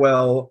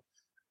stairwell,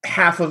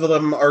 half of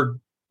them are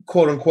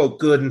quote unquote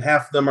good and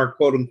half of them are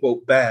quote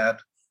unquote bad.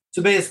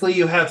 So basically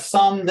you have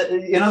some that,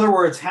 in other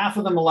words, half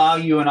of them allow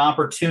you an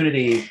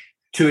opportunity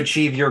to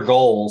achieve your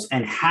goals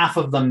and half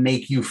of them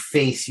make you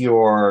face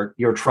your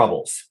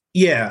troubles.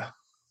 Yeah.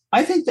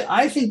 I think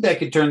that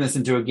could turn this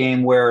into a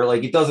game where,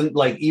 like, it doesn't,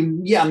 like,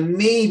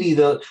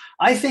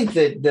 I think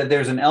that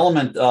there's an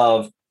element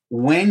of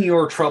when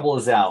your trouble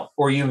is out,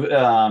 or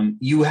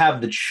you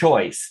have the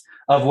choice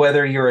of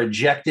whether you're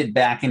ejected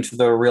back into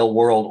the real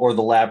world or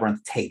the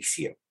labyrinth takes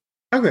you.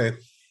 Okay.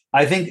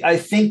 I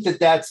think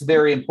that's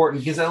very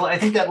important, because I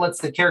think that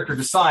lets the character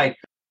decide.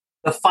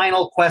 The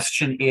final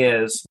question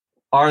is,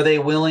 are they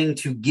willing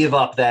to give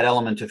up that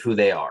element of who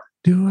they are?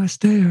 Do I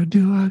stay or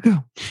do I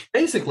go?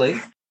 Basically.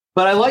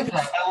 But I like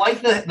that. I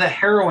like the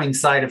harrowing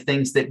side of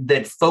things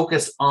that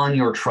focus on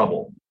your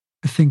trouble.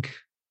 I think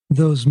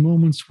those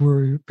moments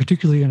where,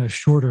 particularly in a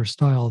shorter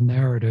style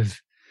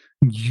narrative,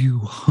 you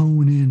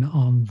hone in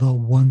on the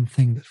one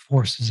thing that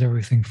forces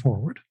everything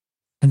forward.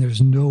 And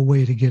there's no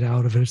way to get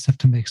out of it except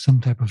to make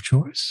some type of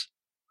choice.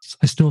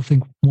 I still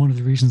think one of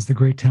the reasons The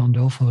Great Town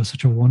Delpho is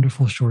such a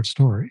wonderful short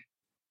story,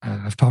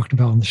 I've talked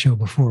about on the show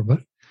before,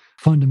 but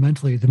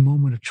fundamentally, the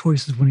moment of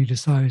choice is when he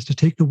decides to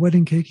take the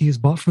wedding cake he has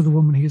bought for the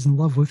woman he is in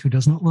love with, who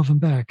does not love him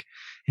back,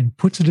 and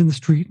puts it in the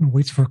street and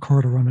waits for a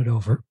car to run it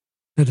over.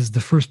 That is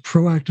the first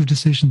proactive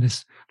decision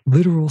this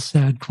literal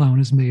sad clown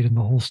has made in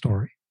the whole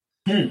story.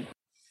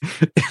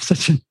 It's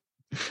such a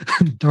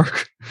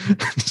dark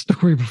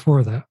story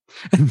before that.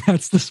 And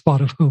that's the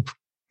spot of hope,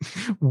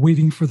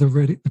 waiting for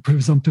the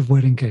presumptive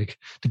wedding cake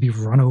to be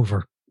run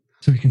over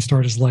so he can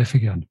start his life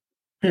again.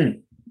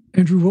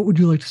 Andrew, what would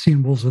you like to see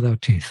in Wolves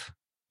Without Teeth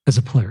as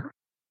a player?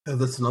 Oh,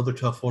 that's another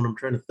tough one. I'm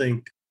trying to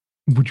think.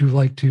 Would you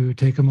like to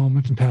take a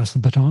moment and pass the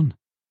baton?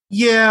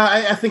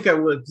 Yeah, I think I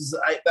would, because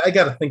I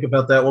got to think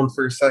about that one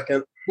for a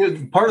second.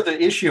 Part of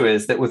the issue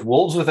is that with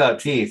Wolves Without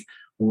Teeth,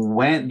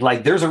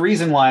 there's a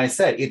reason why I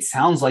said it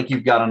sounds like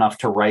you've got enough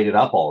to write it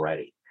up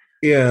already.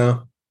 Yeah.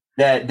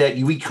 That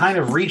we kind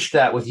of reached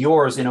that with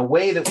yours in a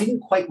way that we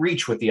didn't quite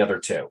reach with the other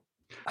two.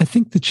 I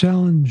think the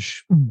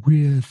challenge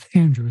with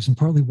Andrews, and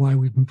partly why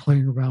we've been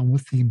playing around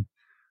with the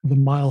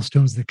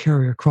milestones that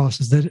carry across,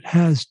 is that it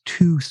has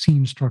two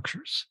scene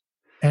structures.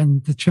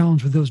 And the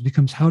challenge with those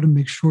becomes how to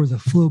make sure the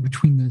flow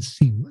between them is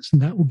seamless. And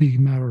that will be a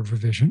matter of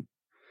revision,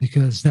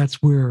 because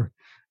that's where,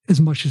 as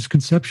much as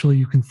conceptually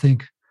you can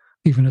think,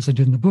 even as I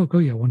did in the book, oh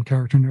yeah, one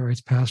character narrates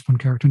past, one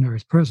character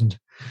narrates present,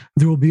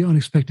 there will be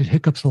unexpected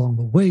hiccups along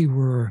the way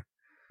where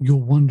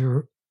you'll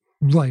wonder,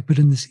 right, but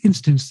in this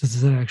instance,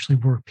 does that actually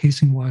work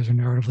pacing-wise or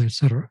narratively,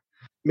 etc.?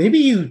 Maybe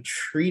you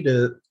treat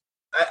it,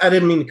 I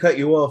didn't mean to cut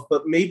you off,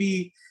 but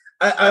maybe,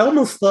 I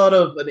almost thought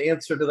of an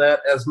answer to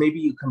that as maybe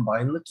you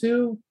combine the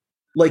two.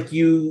 Like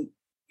you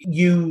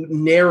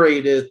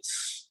narrate it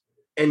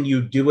and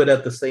you do it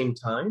at the same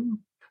time.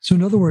 So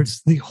in other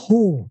words, the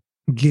whole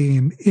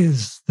game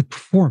is the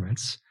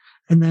performance,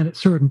 And then at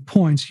certain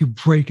points, you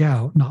break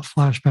out, not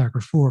flashback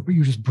or forward, but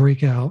you just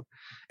break out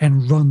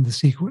and run the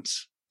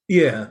sequence.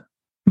 Yeah.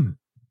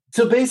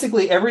 So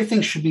basically,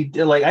 everything should be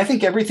like, I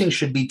think everything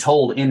should be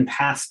told in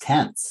past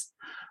tense.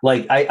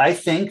 Like, I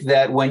think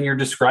that when you're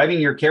describing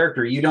your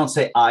character, you don't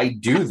say, I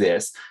do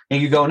this.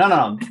 And you go,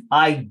 no,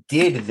 I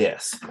did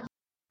this.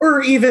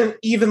 Or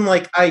even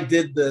like, I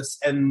did this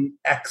and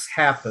X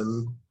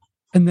happened.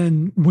 And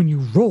then when you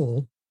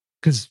roll,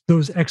 because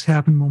those X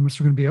happen moments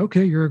are going to be,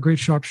 okay, you're a great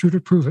sharpshooter,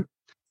 prove it.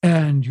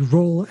 And you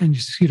roll and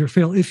you succeed or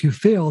fail. If you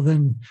fail,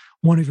 then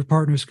one of your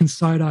partners can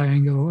side eye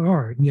and go, all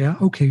right, yeah,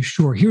 okay,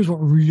 sure. Here's what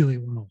really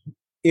went on.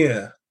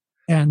 Yeah.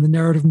 And the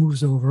narrative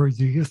moves over.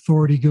 The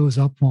authority goes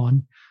up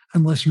one,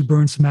 unless you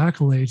burn some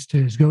accolades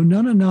to go,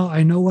 no,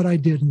 I know what I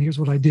did. And here's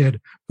what I did.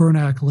 Burn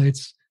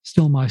accolades,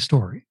 still my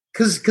story.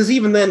 Because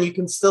even then you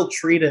can still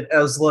treat it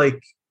as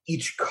like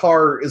each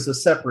car is a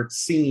separate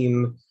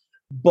scene.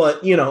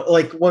 But,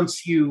 like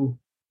once you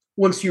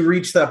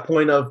reach that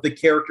point of the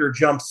character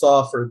jumps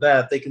off or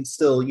that, they can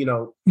still,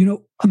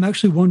 I'm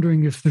actually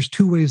wondering if there's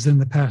two ways then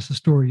to pass the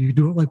story. You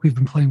do it like we've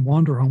been playing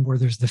Wanderhome, where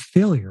there's the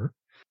failure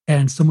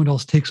and someone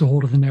else takes a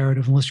hold of the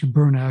narrative unless you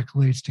burn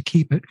accolades to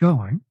keep it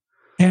going.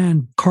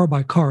 And car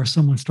by car,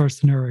 someone starts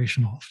the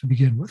narration off to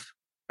begin with,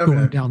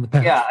 going down the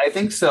path. Yeah, I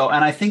think so.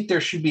 And I think there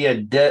should be a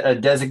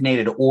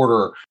designated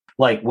order.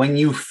 Like when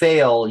you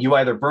fail, you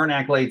either burn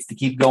accolades to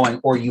keep going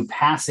or you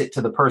pass it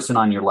to the person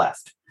on your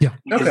left. Yeah.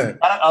 Because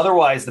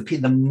otherwise,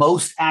 the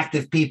most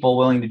active people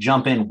willing to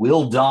jump in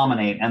will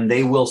dominate and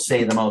they will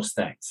say the most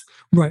things.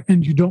 Right.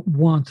 And you don't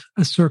want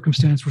a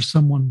circumstance where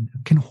someone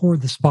can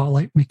hoard the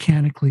spotlight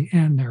mechanically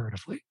and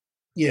narratively.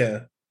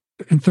 Yeah.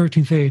 In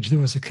 13th Age, there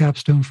was a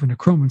capstone for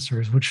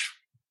Necromancers, which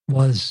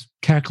was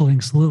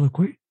cackling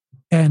soliloquy.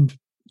 And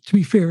to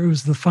be fair, it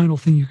was the final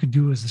thing you could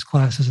do as this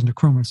class as a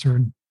Necromancer.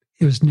 And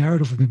it was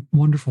narratively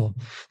wonderful.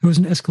 There was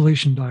an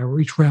escalation die where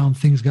each round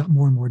things got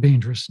more and more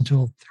dangerous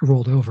until it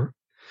rolled over.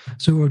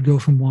 So it would go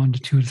from 1 to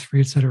 2 to 3,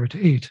 et cetera,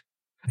 to 8.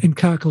 In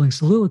cackling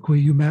soliloquy,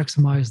 you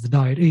maximize the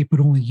die at 8, but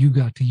only you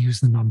got to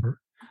use the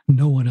number.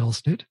 No one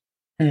else did.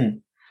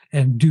 And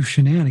do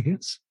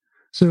shenanigans.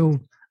 So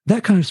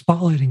that kind of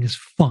spotlighting is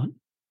fun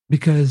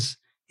because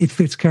it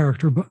fits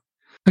character. But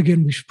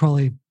again, we should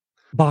probably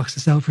box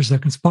this out for a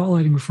second.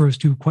 Spotlighting refers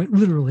to quite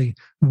literally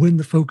when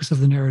the focus of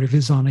the narrative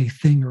is on a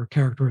thing or a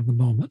character in the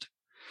moment.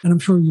 And I'm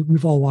sure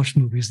we've all watched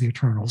movies, The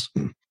Eternals,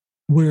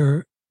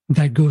 where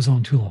that goes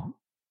on too long.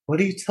 What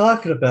are you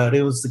talking about?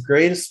 It was the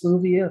greatest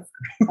movie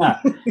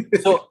ever.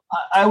 So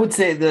I would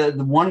say the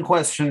one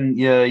question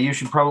you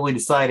should probably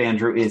decide,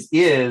 Andrew, is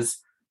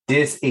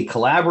this a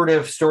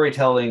collaborative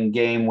storytelling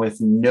game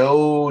with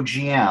no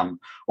GM,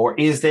 or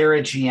is there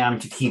a GM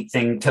to keep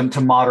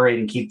to moderate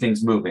and keep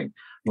things moving?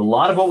 A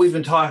lot of what we've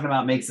been talking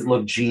about makes it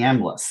look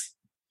GM-less.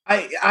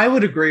 I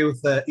would agree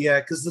with that, yeah,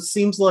 because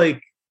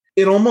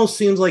it almost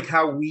seems like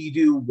how we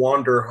do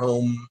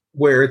Wanderhome,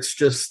 where it's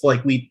just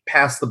like we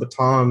pass the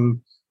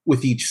baton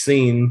with each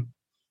scene.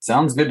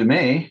 Sounds good to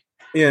me.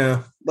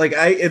 Yeah, like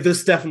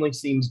this definitely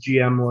seems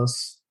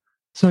GM-less.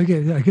 So I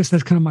guess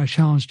that's kind of my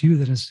challenge to you.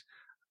 That is,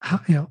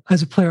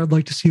 as a player, I'd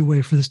like to see a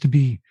way for this to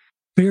be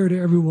fair to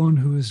everyone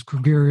who is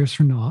gregarious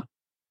or not.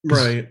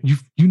 Right.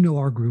 You know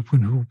our group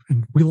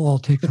and we'll all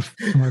take the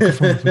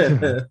microphone if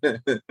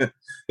we can.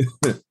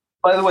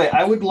 By the way,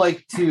 I would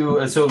like to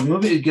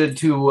moving good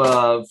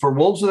to for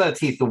Wolves Without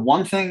Teeth. The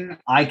one thing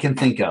I can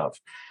think of,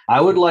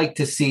 I would like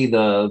to see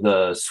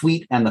the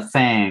Sweet and the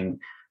Fang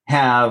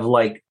have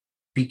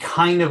be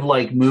kind of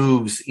like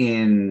moves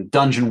in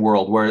Dungeon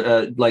World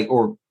where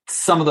or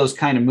some of those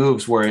kind of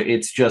moves where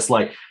it's just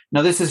like,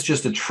 no, this is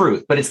just a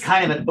truth, but it's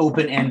kind of an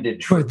open-ended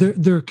truth. Right,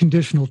 they're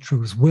conditional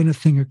truths. When a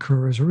thing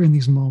occurs or in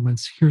these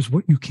moments, here's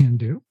what you can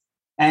do.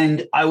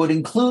 And I would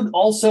include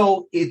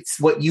also it's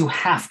what you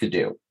have to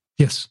do.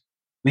 Yes.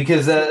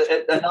 Because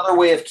another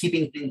way of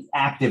keeping things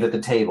active at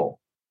the table.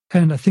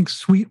 And I think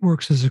Sweet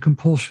works as a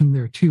compulsion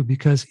there too,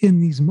 because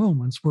in these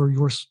moments where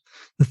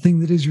the thing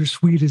that is your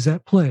Sweet is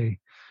at play,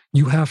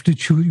 you have to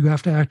choose, you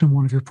have to act on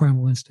one of your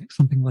primal instincts,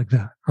 something like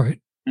that, right?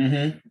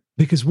 Mm-hmm.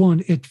 Because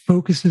one, it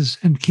focuses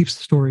and keeps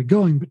the story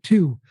going, but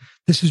two,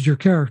 this is your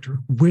character.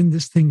 When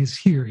this thing is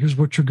here, here's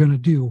what you're going to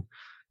do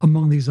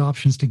among these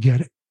options to get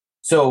it.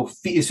 So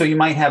you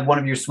might have one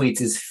of your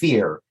Sweets is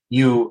fear.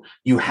 You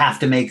have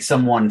to make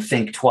someone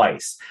think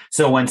twice.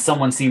 So when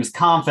someone seems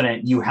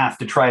confident, you have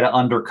to try to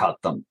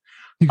undercut them.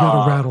 You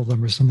got to rattle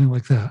them or something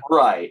like that.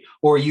 Right.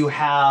 Or you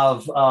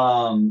have there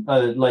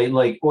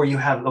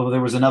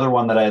was another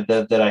one that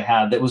I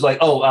had that was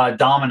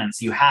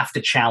dominance. You have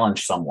to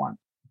challenge someone,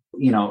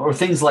 or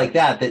things like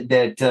that,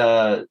 that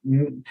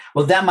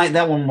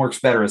one works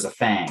better as a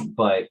Fang,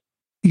 but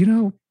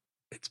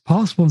it's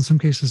possible in some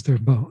cases they're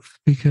both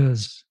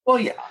because,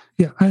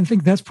 yeah, I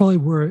think that's probably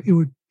where it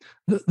would,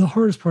 the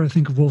hardest part I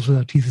think of Wolves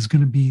Without Teeth is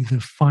going to be the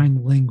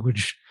fine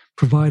language,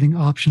 providing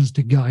options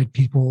to guide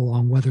people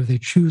on whether they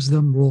choose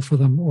them, roll for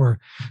them, or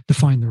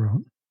define their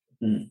own.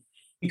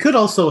 You could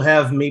also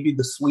have maybe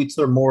the Sweets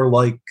are more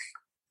like,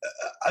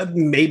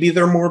 maybe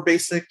they're more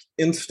basic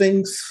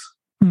instincts.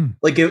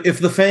 Like if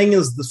the Fang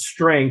is the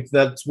strength,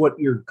 that's what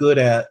you're good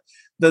at,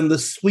 then the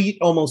Sweet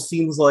almost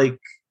seems like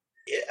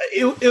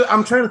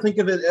I'm trying to think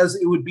of it as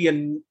it would be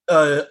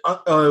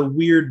a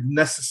weird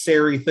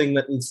necessary thing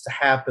that needs to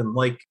happen.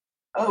 Like,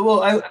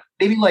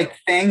 maybe like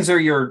Fangs are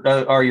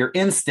your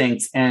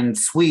instincts and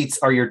Sweets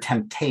are your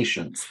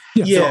temptations.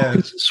 Yeah.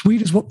 So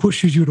Sweet is what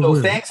pushes you to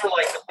will. Fangs are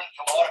like the thing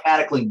you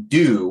automatically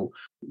do,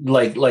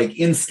 like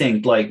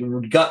instinct, like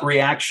gut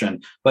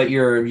reaction. But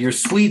your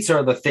Sweets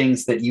are the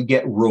things that you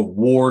get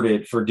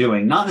rewarded for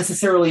doing, not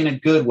necessarily in a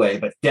good way,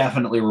 but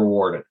definitely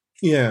rewarded.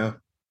 Yeah.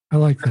 I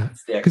like that,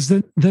 because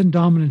then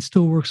dominance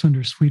still works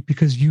under Sweet,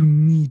 because you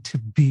need to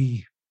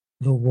be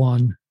the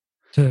one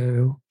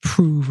to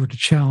prove or to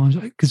challenge.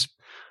 Because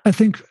I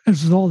think,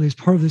 as with all these,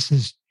 part of this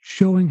is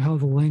showing how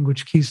the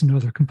language keys into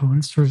other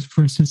components.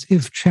 For instance,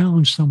 if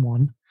challenge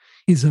someone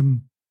is a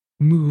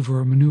move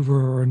or a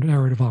maneuver or a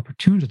narrative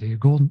opportunity,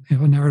 a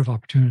narrative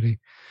opportunity,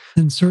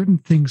 then certain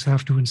things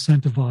have to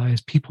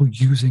incentivize people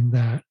using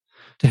that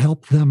to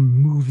help them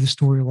move the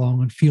story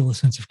along and feel a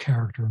sense of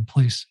character and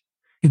place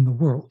in the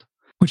world.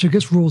 Which I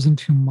guess rolls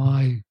into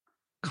my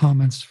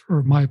comments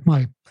or my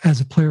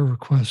as a player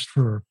request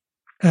for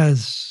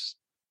as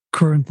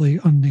currently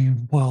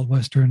unnamed Wild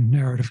Western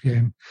narrative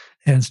game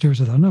and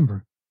Stairs Without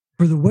Number.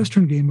 For the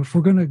Western game, if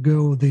we're going to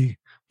go the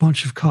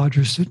bunch of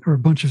cadres or a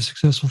bunch of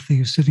successful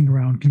thieves sitting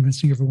around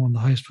convincing everyone the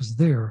heist was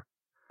there,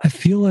 I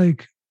feel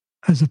like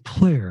as a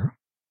player,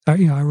 I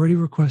already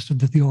requested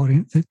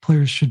that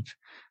players should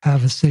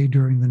have a say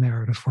during the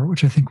narrative for it,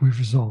 which I think we've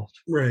resolved.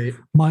 Right.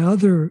 My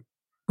other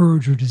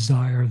urge or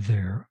desire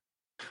there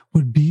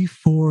would be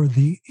for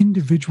the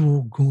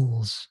individual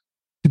goals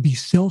to be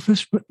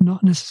selfish but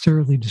not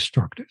necessarily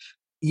destructive.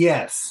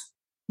 Yes.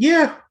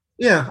 Yeah,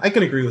 I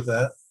can agree with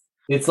that.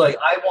 It's like,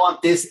 I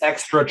want this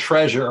extra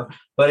treasure,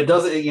 but it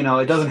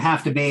doesn't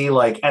have to be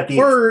like at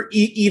the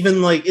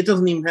even like it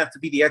doesn't even have to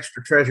be the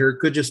extra treasure. It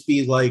could just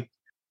be like,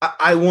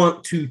 I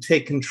want to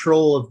take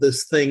control of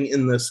this thing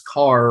in this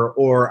car,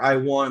 or I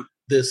want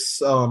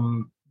this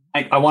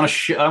I want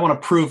to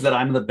prove that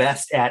I'm the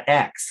best at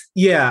X.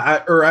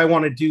 Yeah, I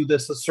want to do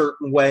this a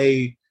certain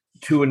way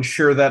to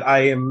ensure that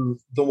I am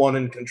the one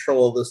in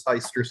control of this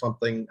heist or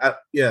something.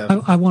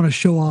 I want to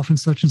show off in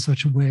such and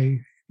such a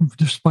way,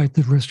 despite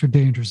the risks or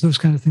dangers. Those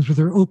kind of things where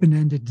they're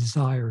open-ended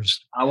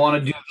desires. I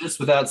want to do this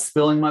without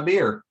spilling my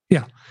beer.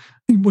 Yeah.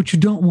 What you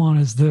don't want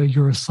is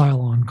your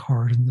Cylon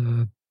card and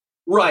the.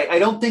 Right. I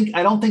don't think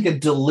a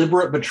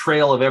deliberate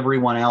betrayal of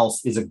everyone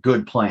else is a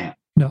good plan.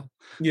 No.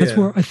 Yeah. That's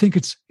where I think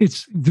it's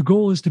the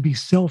goal is to be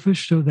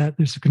selfish, so that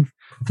there's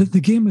the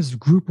game is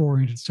group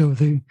oriented. So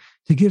to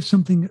give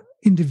something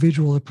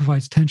individual that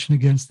provides tension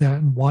against that,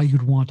 and why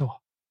you'd want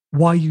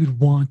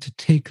to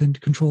take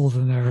control of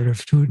the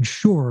narrative to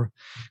ensure,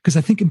 because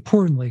I think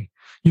importantly,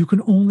 you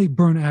can only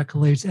burn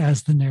accolades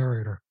as the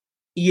narrator.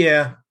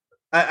 Yeah,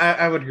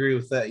 I would agree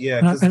with that. Yeah,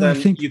 and I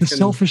think the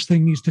selfish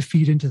thing needs to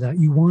feed into that.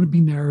 You want to be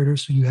narrator,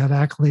 so you have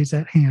accolades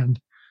at hand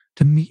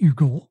to meet your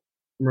goal.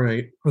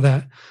 Right. For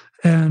that.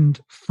 And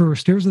for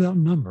Stairs Without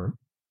Number,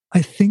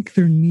 I think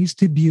there needs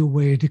to be a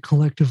way to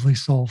collectively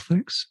solve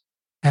things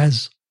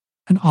as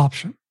an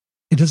option.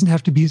 It doesn't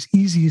have to be as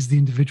easy as the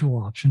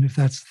individual option. If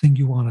that's the thing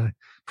you want to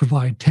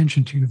provide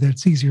tension to,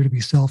 that's easier to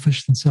be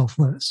selfish than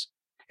selfless.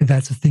 If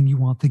that's the thing you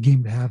want the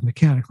game to have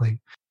mechanically,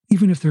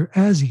 even if they're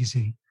as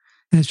easy,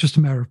 and it's just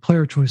a matter of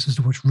player choice as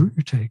to which route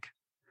you take,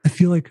 I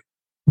feel like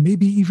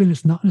maybe even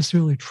it's not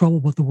necessarily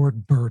trouble, but the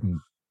word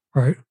burden,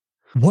 right?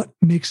 What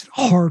makes it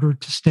harder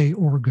to stay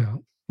or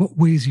go? What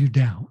weighs you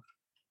down?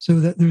 So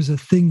that there's a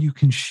thing you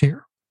can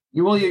share.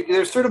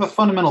 There's sort of a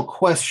fundamental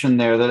question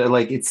there that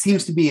it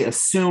seems to be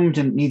assumed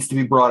and needs to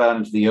be brought out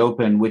into the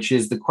open, which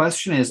is the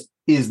question is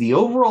the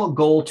overall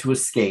goal to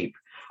escape,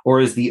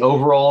 or is the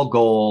overall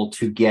goal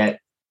to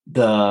get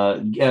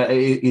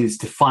is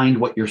to find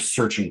what you're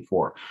searching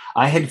for?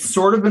 I had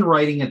sort of been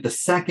writing it the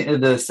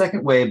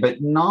second way,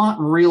 but not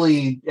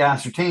really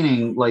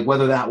ascertaining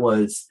whether that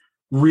was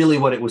really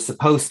what it was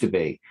supposed to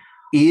be.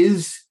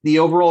 Is the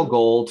overall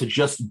goal to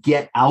just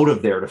get out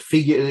of there, to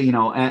figure,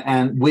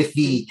 and with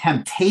the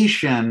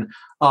temptation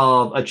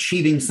of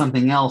achieving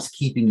something else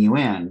keeping you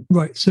in?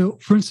 Right. So,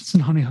 for instance, in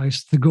Honey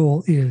Heist, the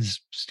goal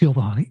is steal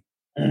the honey.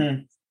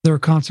 Mm-hmm. There are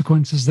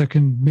consequences that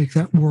can make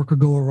that work or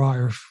go awry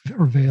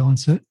or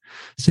valence it.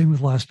 Same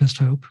with Last Best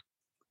Hope.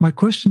 My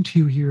question to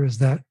you here is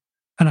that,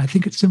 and I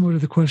think it's similar to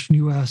the question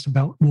you asked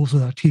about Wolves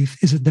Without Teeth,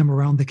 is it them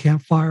around the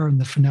campfire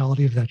and the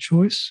finality of that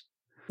choice?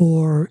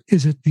 Or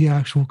is it the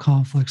actual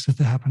conflicts that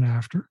happen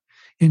after?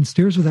 In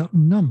Stairs Without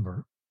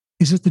Number,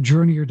 is it the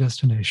journey or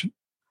destination?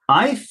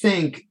 I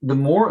think the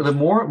more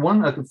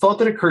a thought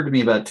that occurred to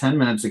me about 10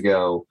 minutes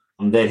ago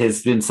that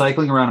has been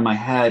cycling around in my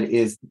head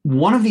is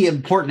one of the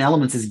important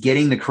elements is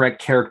getting the correct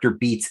character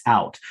beats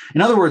out. In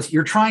other words,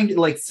 you're trying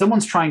to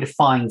someone's trying to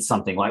find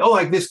something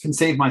this can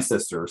save my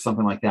sister or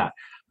something like that.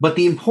 But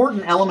the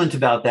important element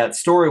about that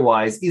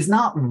story-wise is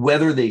not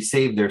whether they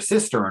saved their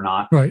sister or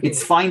not. Right.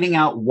 It's finding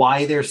out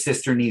why their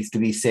sister needs to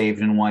be saved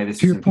and why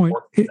this is important.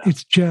 To your point,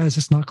 it's jazz.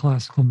 It's not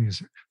classical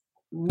music.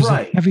 There's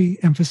Right. a heavy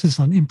emphasis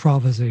on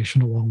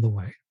improvisation along the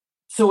way.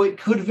 So it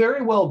could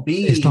very well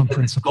be Based on that the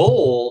principle.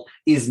 goal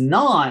is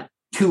not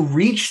to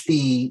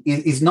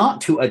is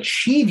not to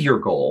achieve your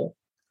goal.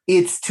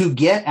 It's to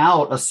get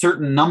out a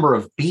certain number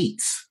of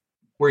beats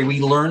where we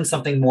learn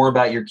something more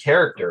about your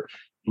character.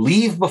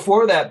 Leave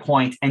before that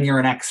point and you're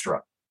an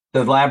extra.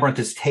 The labyrinth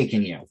is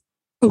taking you.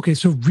 Okay,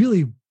 so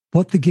really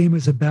what the game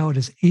is about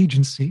is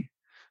agency.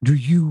 Do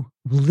you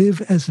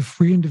live as a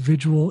free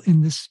individual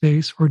in this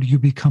space, or do you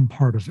become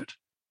part of it?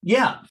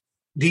 Yeah.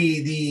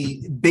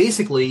 The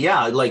basically,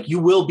 yeah, like you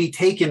will be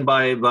taken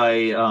by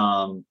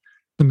The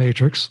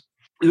Matrix.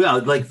 yeah,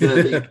 like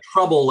the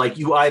trouble, like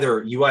you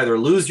either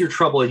lose your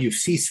trouble and you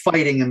cease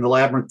fighting and the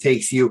labyrinth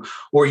takes you,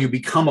 or you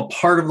become a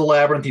part of the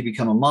labyrinth, you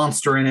become a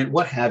monster in it,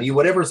 what have you,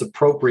 whatever is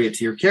appropriate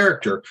to your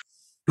character.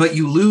 But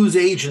you lose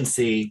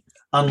agency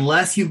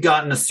unless you've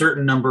gotten a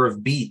certain number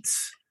of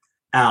beats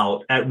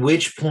out, at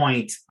which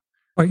point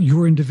Right,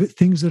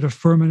 things that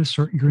affirm and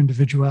assert your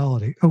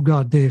individuality. Oh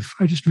God, Dave,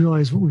 I just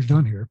realized what we've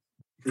done here.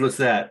 what's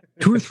that?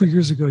 2 or 3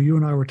 years ago, you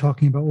and I were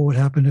talking about what would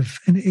happen if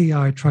an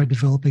AI tried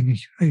developing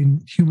a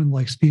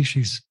human-like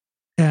species,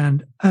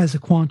 and as a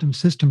quantum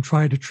system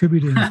tried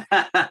attributing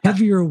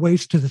heavier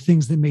weights to the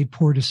things that made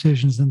poor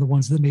decisions than the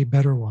ones that made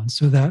better ones,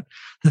 so that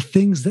the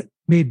things that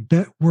made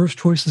worse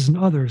choices than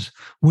others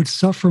would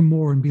suffer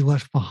more and be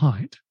left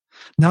behind.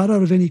 Not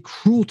out of any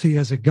cruelty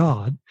as a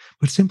god,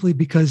 but simply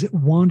because it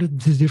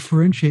wanted to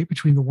differentiate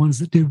between the ones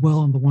that did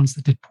well and the ones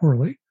that did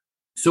poorly.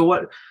 So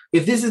what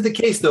if this is the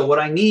case though? What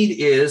I need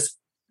is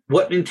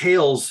what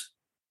entails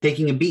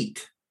taking a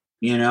beat.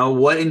 You know,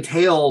 what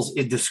entails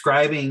it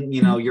describing,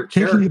 you know, your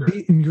character. Taking a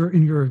beat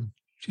in your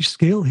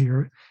scale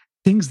here,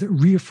 things that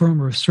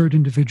reaffirm or assert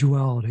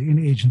individuality and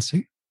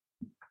agency.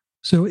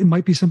 So it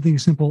might be something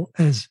as simple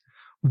as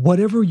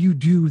whatever you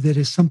do that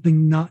is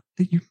something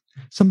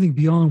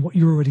beyond what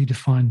you're already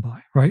defined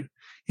by, right?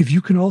 If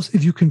you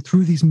can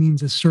through these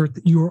means assert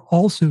that you are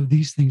also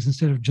these things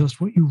instead of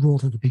just what you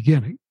rolled at the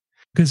beginning.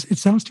 Because it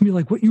sounds to me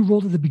like what you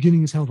rolled at the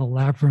beginning is how the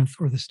labyrinth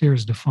or the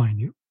stairs define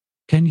you.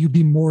 Can you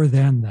be more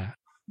than that?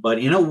 But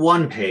in a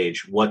one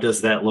page, what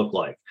does that look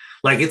like?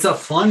 Like, it's a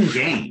fun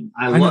game.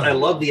 I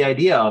love the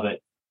idea of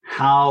it.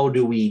 How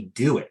do we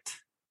do it?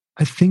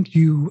 I think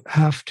you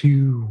have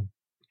to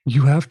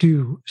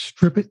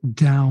strip it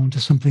down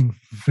to something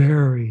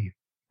very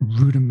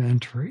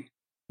rudimentary,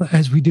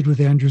 as we did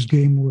with Andrew's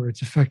game, where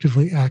it's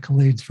effectively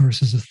accolades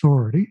versus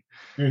authority.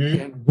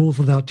 Mm-hmm. And Wolf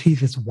Without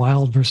Teeth, it's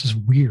wild versus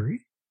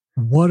weary.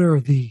 What are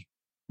the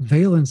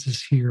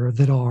valences here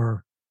that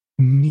are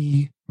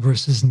me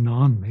versus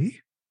non-me?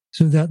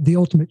 So that the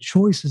ultimate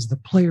choice is the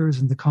players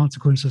and the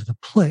consequence of the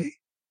play,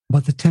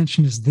 but the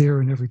tension is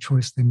there in every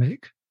choice they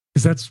make.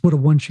 Because that's what a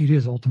one sheet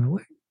is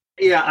ultimately.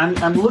 Yeah,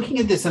 I'm looking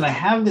at this and I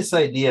have this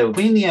idea,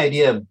 between the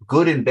idea of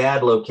good and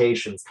bad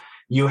locations,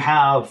 you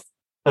have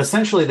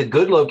essentially the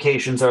good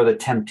locations are the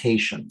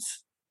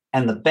temptations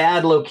and the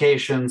bad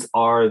locations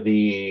are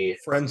the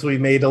friends we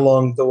made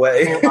along the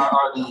way.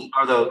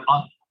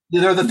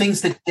 They're the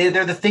things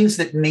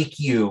that make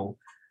you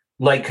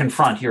like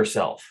confront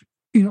yourself.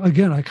 You know,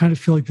 again, I kind of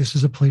feel like this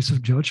is a place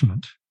of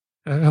judgment.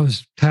 I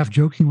was half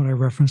joking when I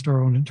referenced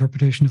our own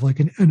interpretation of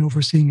like an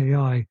overseeing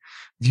AI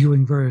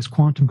viewing various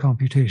quantum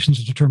computations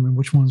to determine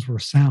which ones were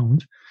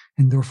sound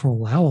and therefore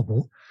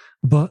allowable.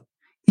 But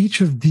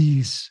each of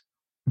these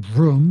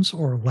rooms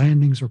or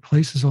landings or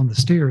places on the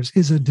stairs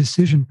is a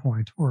decision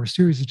point or a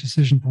series of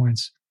decision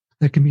points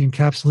that can be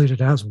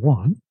encapsulated as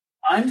one.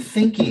 I'm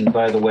thinking,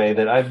 by the way,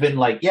 that I've been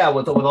like, yeah,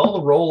 with all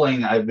the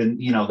rolling, I've been,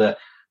 you know,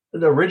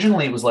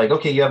 originally it was like,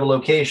 okay, you have a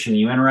location,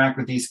 you interact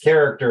with these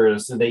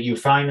characters that you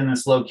find in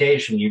this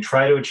location, you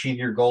try to achieve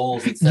your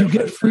goals, etc. You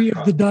get free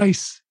of the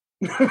dice.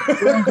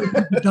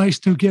 The dice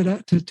to get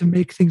at to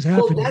make things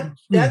happen. Well,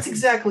 that's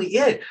exactly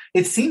it.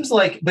 It seems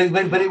like, but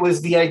it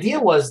was, the idea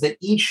was that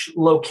each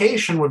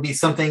location would be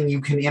something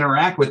you can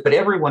interact with, but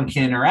everyone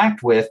can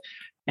interact with,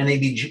 and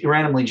they'd be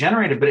randomly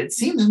generated. But it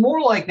seems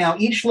more like now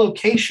each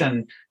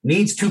location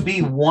needs to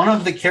be one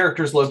of the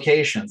characters'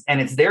 locations,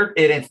 and they're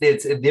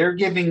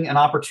giving an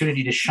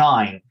opportunity to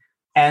shine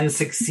and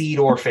succeed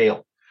or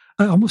fail.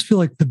 I almost feel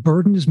like the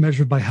burden is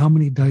measured by how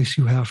many dice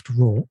you have to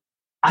roll.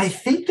 I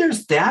think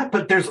there's that,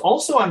 but there's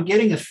also, I'm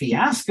getting a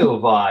Fiasco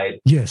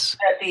vibe. Yes.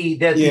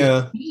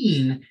 The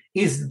scene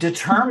is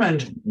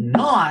determined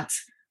not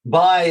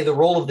by the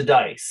roll of the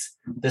dice.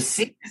 The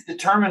scene is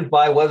determined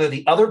by whether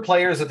the other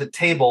players at the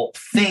table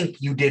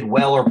think you did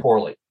well or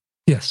poorly.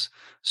 Yes.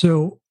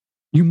 So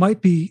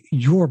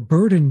your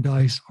burden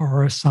dice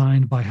are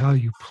assigned by how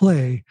you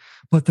play,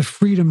 but the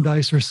freedom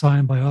dice are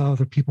assigned by how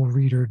other people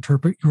read or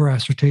interpret your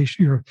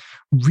assertion, your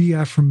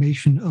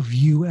reaffirmation of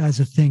you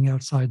as a thing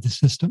outside the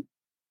system.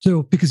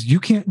 So because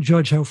you can't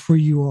judge how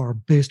free you are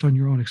based on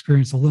your own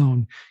experience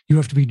alone, you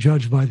have to be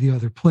judged by the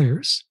other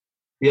players.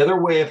 The other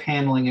way of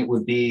handling it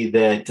would be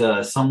that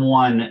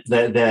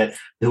that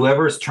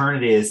whoever's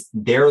turn it is,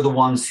 they're the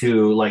ones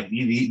who, like,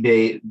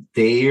 they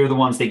are the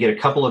ones, they get a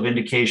couple of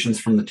indications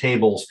from the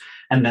tables,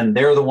 and then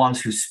they're the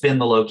ones who spin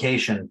the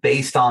location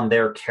based on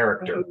their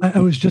character. I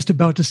was just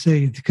about to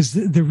say, because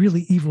the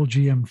really evil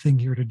GM thing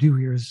here to do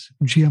here is,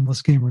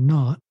 GM-less game or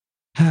not,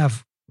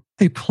 have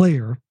a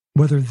player,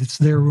 whether it's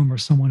their room or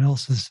someone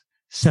else's,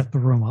 set the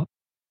room up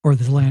or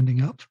the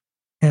landing up.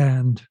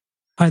 And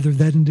either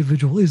that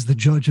individual is the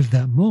judge of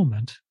that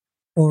moment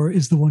or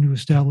is the one who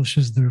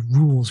establishes the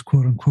rules,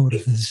 quote unquote,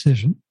 of the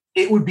decision.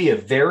 It would be a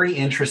very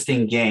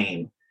interesting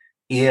game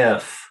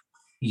if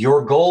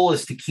your goal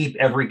is to keep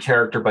every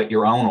character but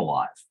your own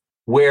alive,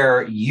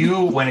 where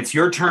you, when it's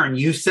your turn,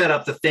 you set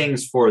up the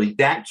things for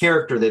that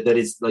character that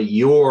is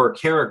your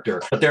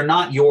character, but they're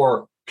not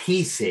your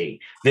PC,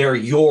 they're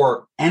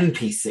your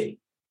NPC.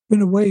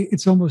 In a way,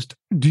 it's almost,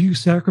 do you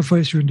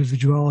sacrifice your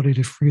individuality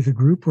to free the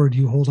group, or do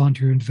you hold on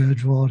to your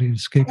individuality and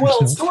escape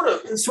yourself?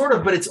 Well, sort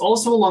of, but it's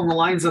also along the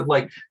lines of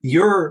like,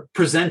 you're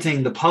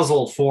presenting the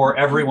puzzle for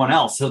everyone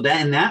else. So that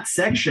in that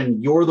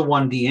section, you're the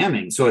one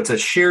DMing. So it's a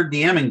shared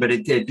DMing, but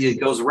it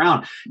goes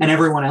around, and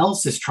everyone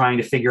else is trying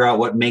to figure out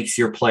what makes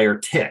your player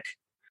tick.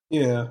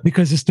 Yeah.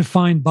 Because it's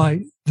defined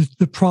by,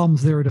 the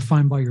problems there are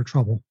defined by your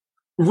trouble.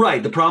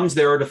 Right. The problems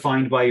there are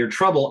defined by your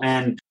trouble.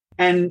 And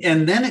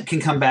then it can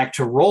come back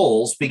to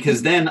roles,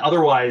 because then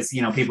otherwise,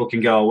 people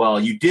can go, well,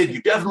 you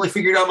definitely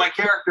figured out my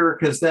character,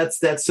 because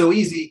that's so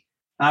easy.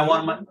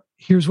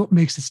 Here's what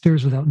makes it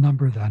Stairs Without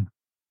Number then.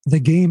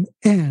 The game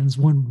ends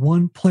when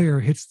one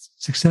player is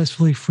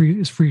successfully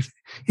free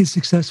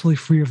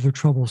of their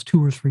troubles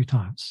 2 or 3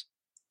 times.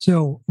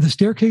 So the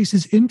staircase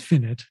is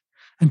infinite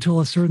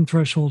until a certain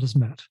threshold is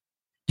met.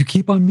 You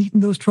keep on meeting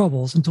those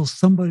troubles until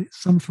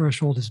some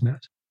threshold is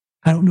met.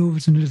 I don't know if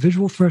it's an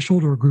individual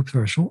threshold or a group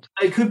threshold.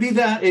 It could be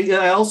that.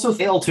 I also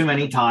fail too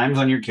many times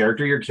on your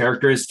character. Your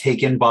character is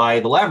taken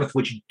by the labyrinth,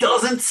 which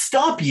doesn't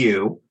stop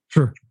you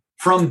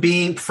from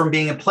being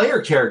a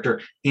player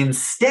character.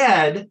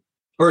 Instead,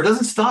 or it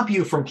doesn't stop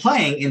you from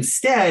playing.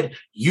 Instead,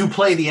 you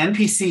play the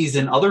NPCs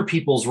in other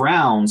people's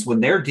rounds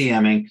when they're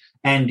DMing,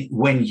 and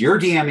when you're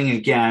DMing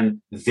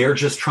again, they're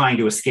just trying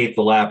to escape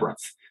the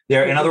labyrinth.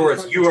 In other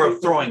words, you are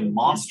throwing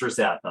monsters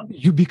at them.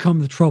 You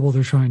become the trouble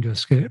they're trying to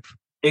escape.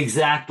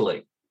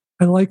 Exactly.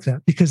 I like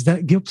that, because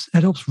that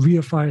helps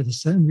reaffirm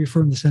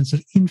the sense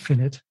of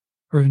infinite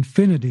or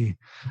infinity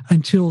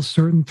until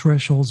certain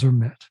thresholds are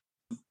met,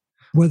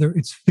 whether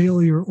it's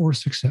failure or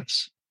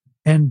success.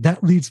 And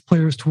that leads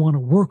players to want to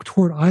work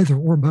toward either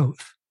or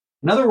both.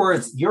 In other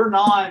words, you're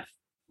not,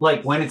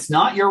 like, when it's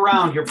not your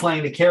round, you're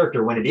playing the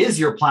character. When it is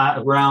your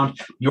round,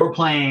 you're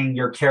playing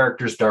your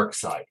character's dark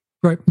side.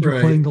 Right.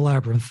 You're playing the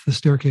labyrinth, the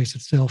staircase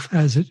itself,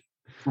 as it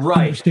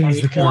right, and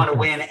you want to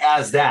win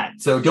as that.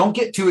 So don't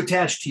get too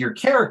attached to your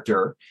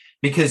character,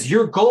 because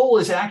your goal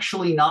is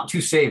actually not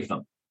to save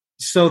them.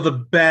 So the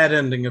bad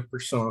ending of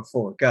Persona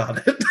 4.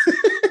 Got it.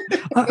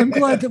 I'm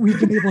glad that we've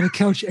been able to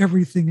couch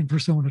everything in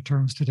Persona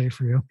terms today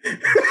for you.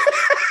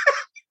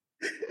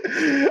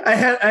 I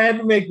had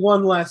to make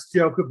one last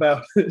joke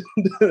about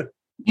it.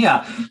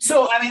 Yeah.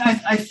 So I mean,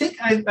 I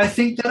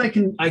think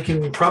that I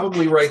can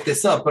probably write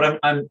this up, but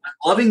I'm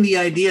loving the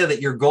idea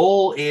that your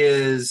goal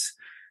is,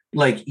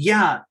 like,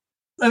 yeah,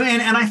 I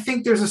mean, and I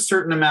think there's a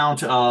certain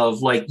amount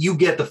of, like, you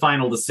get the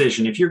final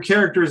decision. If your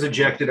character is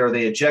ejected, are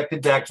they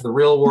ejected back to the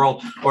real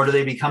world, or do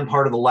they become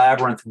part of the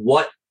labyrinth?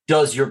 What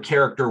does your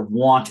character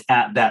want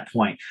at that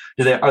point?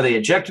 Are they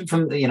ejected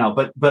from,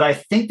 but I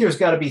think there's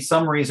got to be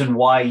some reason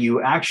why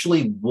you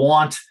actually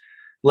want,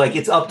 like,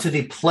 it's up to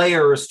the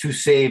players to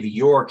save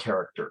your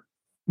character.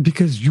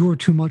 Because you're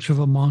too much of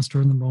a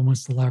monster in the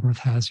moments the labyrinth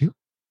has you.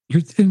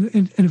 You're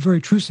in a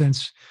very true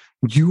sense,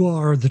 you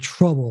are the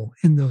trouble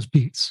in those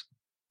beats,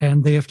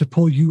 and they have to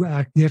pull you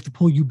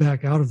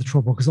back out of the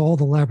trouble, because all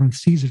the labyrinth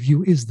sees of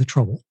you is the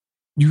trouble.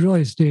 You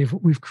realize, Dave,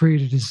 what we've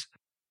created is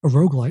a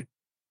roguelite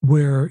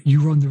where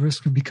you run the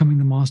risk of becoming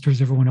the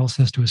monsters everyone else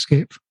has to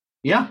escape.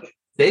 Yeah,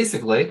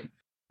 basically.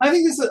 I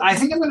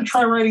think I'm going to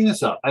try writing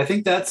this up. I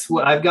think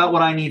I've got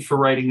what I need for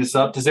writing this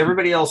up. Does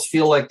everybody else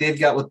feel like they've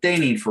got what they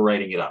need for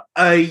writing it up?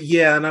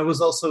 Yeah, and I was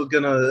also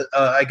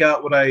I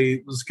got what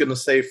I was gonna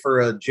say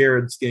for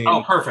Jared's game.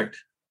 Oh, perfect.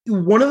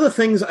 One of the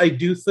things I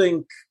do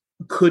think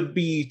could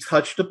be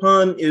touched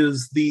upon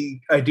is the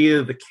idea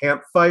of the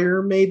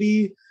campfire,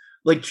 maybe,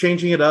 like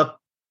changing it up.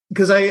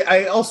 Because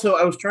I was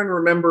trying to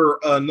remember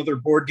another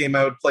board game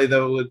I would play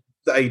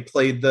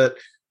that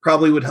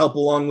probably would help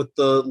along with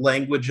the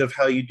language of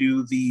how you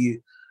do the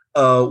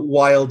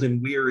Wild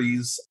and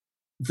Wearies,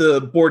 the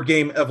board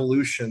game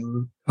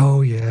Evolution.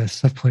 Oh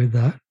yes, I've played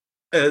that.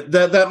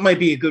 That might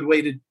be a good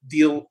way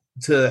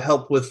to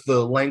help with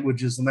the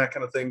languages and that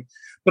kind of thing.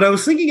 But I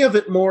was thinking of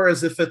it more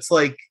as if it's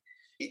like,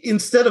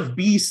 instead of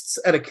beasts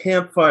at a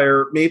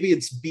campfire, maybe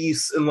it's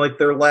beasts in, like,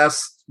 their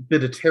last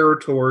bit of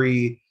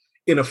territory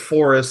in a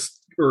forest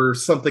or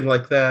something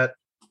like that.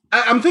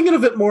 I'm thinking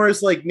of it more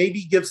as, like,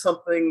 maybe give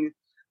something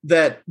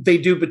that they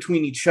do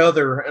between each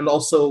other and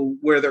also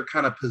where they're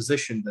kind of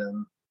positioned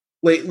in.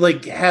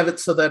 Like have it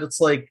so that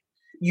it's like,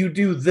 you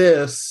do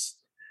this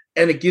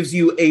and it gives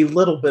you a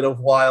little bit of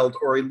wild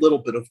or a little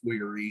bit of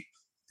weary.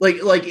 Like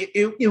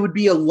it would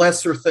be a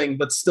lesser thing,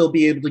 but still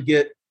be able to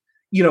get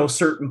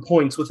certain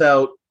points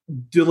without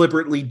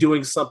deliberately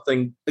doing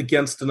something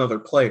against another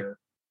player.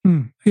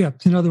 Yeah.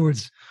 In other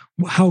words,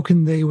 how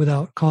can they,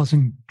 without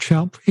causing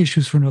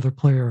issues for another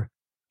player,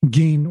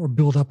 gain or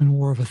build up in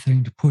more of a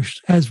thing to push,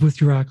 as with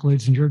your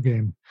accolades in your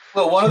game?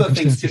 Well, one of the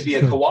things could be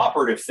a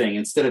cooperative thing.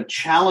 Instead of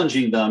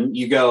challenging them,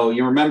 you go,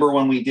 you remember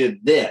when we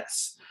did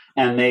this,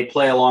 and they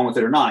play along with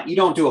it or not. You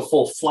don't do a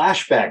full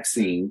flashback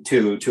scene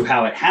to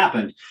how it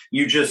happened.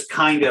 You just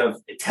kind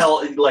of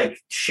tell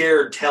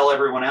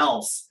everyone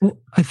else. Well,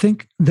 I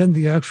think then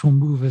the actual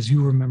move is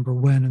you remember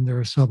when, and there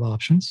are sub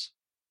options.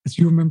 It's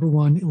you remember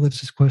one,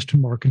 ellipsis,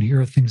 question mark, and here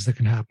are things that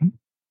can happen.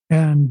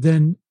 And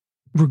then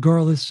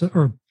regardless,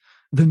 or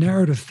the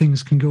narrative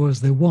things can go as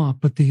they want,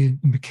 but the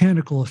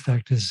mechanical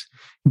effect is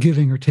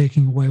giving or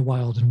taking away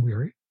wild and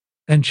weary.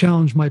 And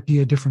challenge might be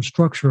a different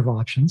structure of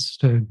options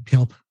to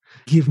help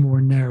give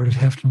more narrative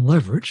heft and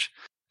leverage.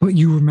 But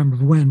you remember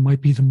when might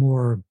be the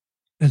more,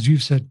 as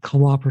you've said,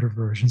 cooperative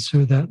version,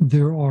 so that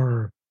there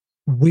are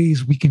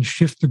ways we can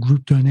shift the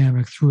group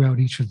dynamic throughout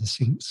each of the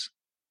scenes.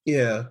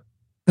 Yeah.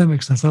 That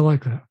makes sense. I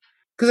like that.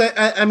 Because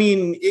I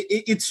mean,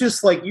 it's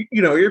just like,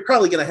 you're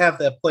probably going to have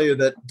that player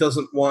that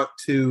doesn't want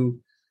to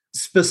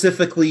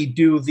specifically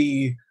do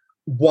the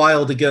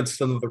wild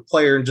against another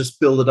player and just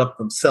build it up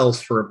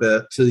themselves for a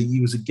bit to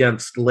use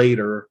against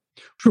later.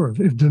 Sure.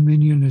 If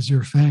Dominion is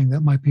your Fang,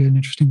 that might be an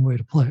interesting way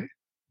to play.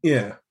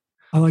 Yeah.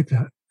 I like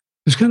that.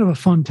 There's kind of a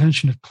fun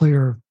tension of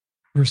player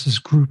versus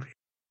group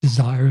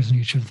desires in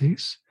each of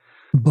these.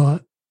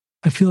 But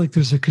I feel like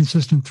there's a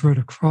consistent thread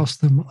across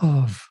them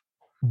of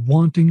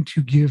wanting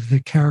to give the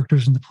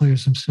characters and the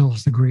players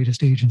themselves the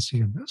greatest agency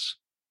in this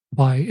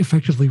by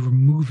effectively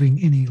removing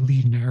any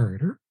lead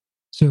narrator.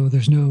 So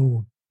there's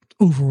no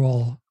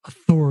overall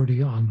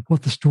authority on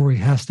what the story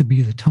has to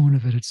be, the tone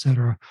of it,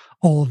 etc.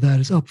 All of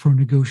that is up for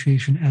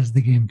negotiation as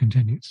the game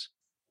continues.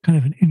 Kind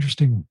of an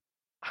interesting,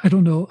 I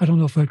don't know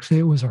if I'd say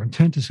it was our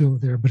intent to go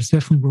there, but it's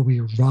definitely where we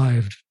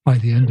arrived by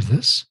the end of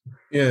this.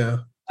 Yeah.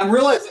 I'm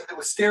realizing that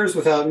with Stairs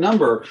Without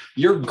Number,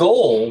 your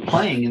goal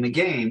playing in the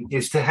game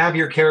is to have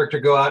your character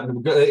go out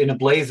in a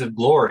blaze of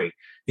glory.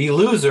 The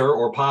loser,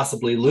 or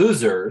possibly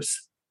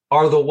losers,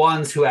 are the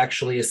ones who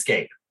actually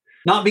escape.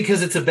 Not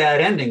because it's a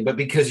bad ending, but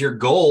because your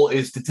goal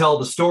is to tell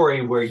the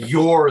story where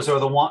your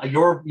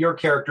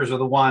characters are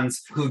the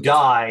ones who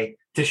die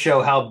to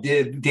show how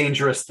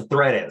dangerous the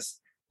threat is.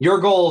 Your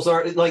goals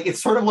are like,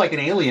 it's sort of like an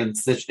alien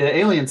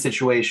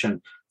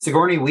situation.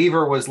 Sigourney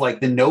Weaver was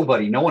like the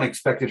nobody. No one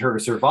expected her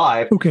to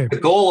survive. Okay. The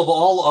goal of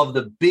all of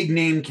the big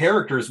name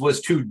characters was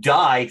to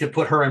die to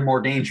put her in more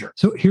danger.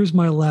 So here's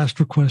my last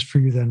request for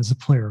you then as a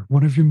player.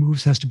 One of your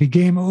moves has to be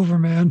game over,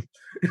 man.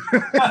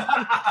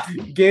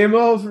 Game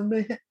over,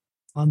 man.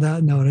 On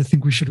that note, I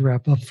think we should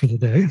wrap up for the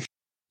day.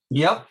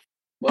 Yep.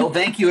 Well,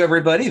 thank you,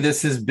 everybody.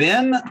 This has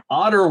been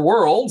Otter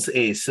Worlds,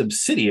 a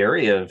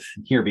subsidiary of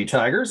Here Be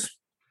Tigers.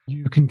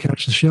 You can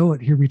catch the show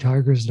at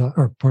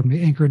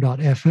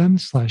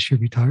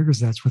anchor.fm/HereBeTigers.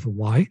 That's with a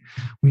Y.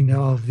 We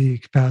now have the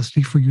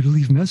capacity for you to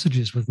leave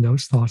messages with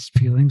notes, thoughts,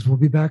 feelings. We'll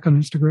be back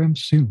on Instagram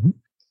soon.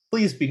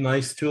 Please be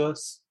nice to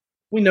us.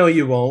 We know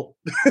you won't.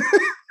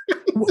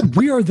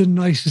 We are the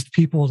nicest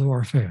people to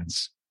our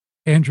fans.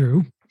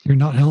 Andrew, you're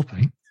not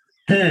helping.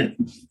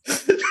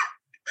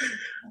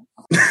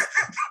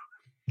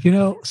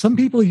 Some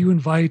people you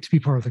invite to be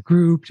part of the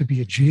group, to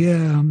be a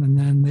GM, and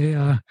then they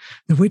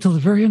wait till the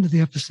very end of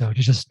the episode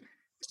to just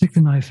stick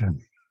the knife in.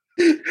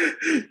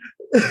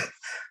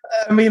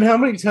 I mean, how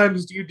many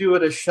times do you do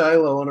it as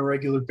Shiloh on a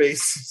regular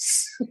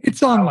basis?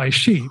 It's on my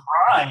sheet.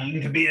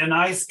 Trying to be a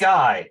nice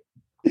guy.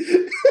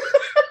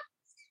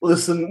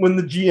 Listen, when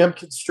the GM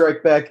can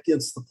strike back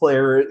against the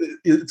player,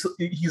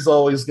 he's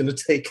always going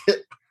to take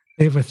it.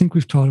 Dave, I think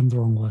we've taught him the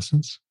wrong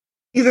lessons.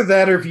 Either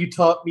that, or if you've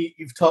taught me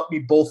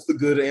both the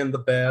good and the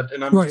bad,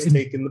 and I'm just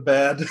taking the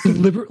bad.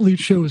 Deliberately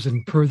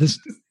chosen, per this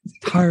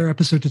entire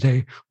episode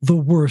today, the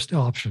worst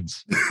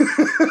options.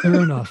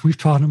 Fair enough. We've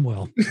taught him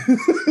well.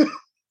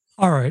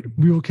 All right.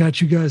 We will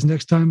catch you guys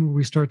next time when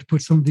we start to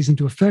put some of these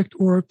into effect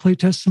or play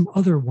test some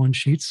other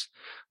one-sheets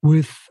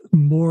with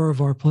more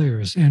of our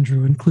players,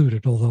 Andrew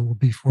included, although we'll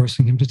be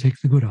forcing him to take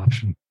the good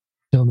option.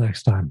 Till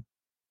next time.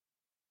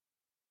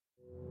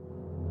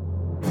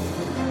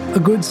 A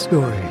good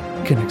story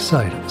can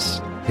excite us,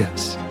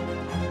 yes.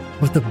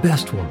 But the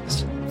best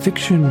ones,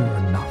 fiction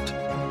or not,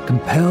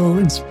 compel,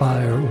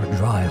 inspire, or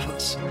drive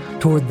us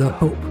toward the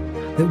hope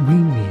that we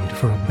need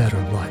for a better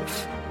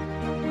life.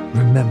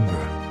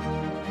 Remember,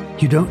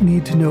 you don't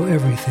need to know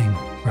everything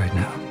right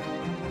now,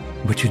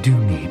 but you do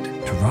need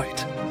to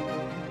write.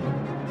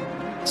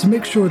 So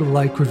make sure to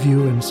like,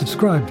 review, and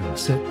subscribe to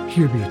us at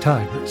Here Be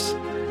Tigers.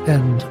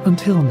 And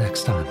until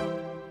next time,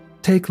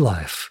 take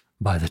life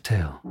by the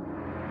tail.